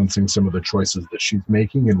influencing some of the choices that she's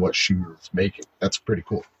making and what she was making. That's pretty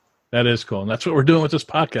cool. That is cool. And that's what we're doing with this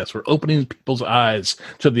podcast. We're opening people's eyes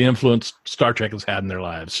to the influence Star Trek has had in their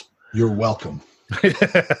lives. You're welcome.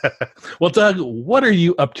 Well, Doug, what are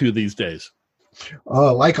you up to these days?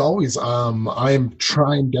 Like always, I am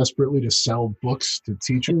trying desperately to sell books to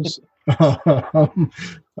teachers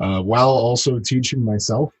while also teaching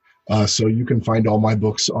myself. So you can find all my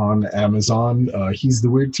books on Amazon. He's the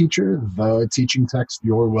Weird Teacher, The Teaching Text,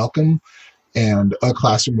 You're Welcome, and A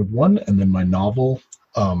Classroom with One, and then my novel,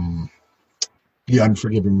 The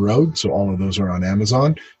Unforgiving Road. So all of those are on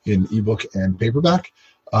Amazon in ebook and paperback.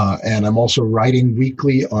 And I'm also writing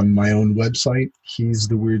weekly on my own website,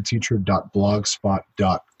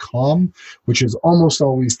 he'stheweirdteacher.blogspot.com, which is almost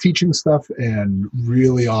always teaching stuff and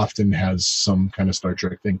really often has some kind of Star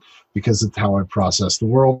Trek thing because it's how I process the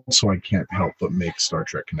world, so I can't help but make Star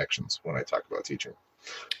Trek connections when I talk about teaching.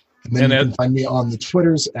 And then you can find me on the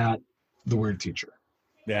Twitters at The Weird Teacher.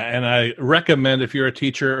 Yeah, and I recommend if you're a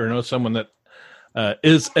teacher or know someone that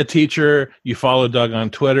is a teacher, you follow Doug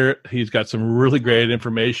on Twitter. He's got some really great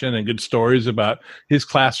information and good stories about his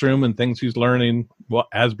classroom and things he's learning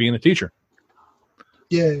as being a teacher.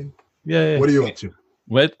 Yay. Yay. What are you up to?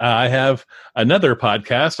 I have another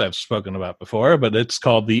podcast I've spoken about before, but it's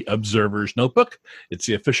called The Observer's Notebook. It's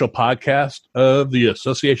the official podcast of the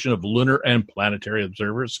Association of Lunar and Planetary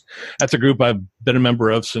Observers. That's a group I've been a member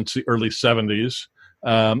of since the early 70s.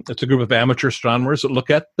 It's a group of amateur astronomers that look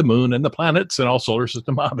at the moon and the planets and all solar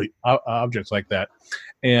system objects like that.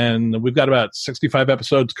 And we've got about 65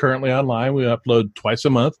 episodes currently online. We upload twice a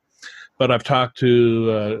month. But I've talked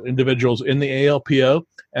to individuals in the ALPO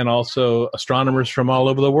and also astronomers from all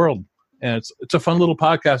over the world. And it's a fun little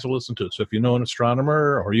podcast to listen to. So if you know an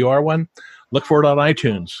astronomer or you are one, look for it on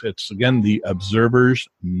iTunes. It's, again, The Observer's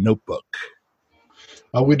Notebook.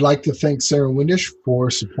 We'd like to thank Sarah Windish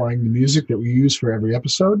for supplying the music that we use for every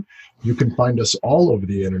episode. You can find us all over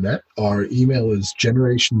the internet. Our email is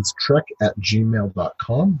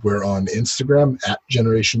generationstrek@gmail.com. We're on Instagram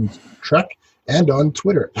 @generationstrek and on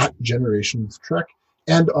Twitter @generationstrek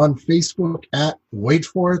and on Facebook wait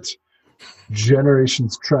for it,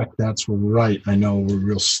 Generations Trek. That's right. I know we're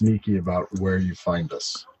real sneaky about where you find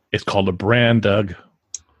us. It's called a brand, Doug.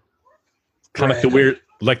 Kind of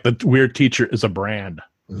like the weird teacher is a brand.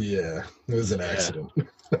 Yeah, it was an accident.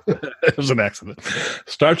 It was an accident.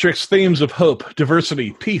 Star Trek's themes of hope,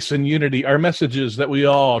 diversity, peace, and unity are messages that we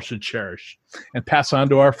all should cherish and pass on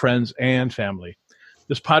to our friends and family.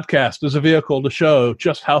 This podcast is a vehicle to show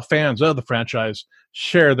just how fans of the franchise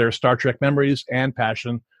share their Star Trek memories and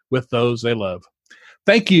passion with those they love.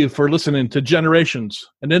 Thank you for listening to Generations,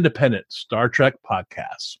 an independent Star Trek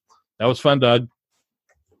podcast. That was fun, Doug.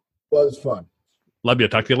 Well, it was fun. Love you.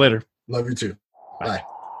 Talk to you later. Love you too. Bye. Bye.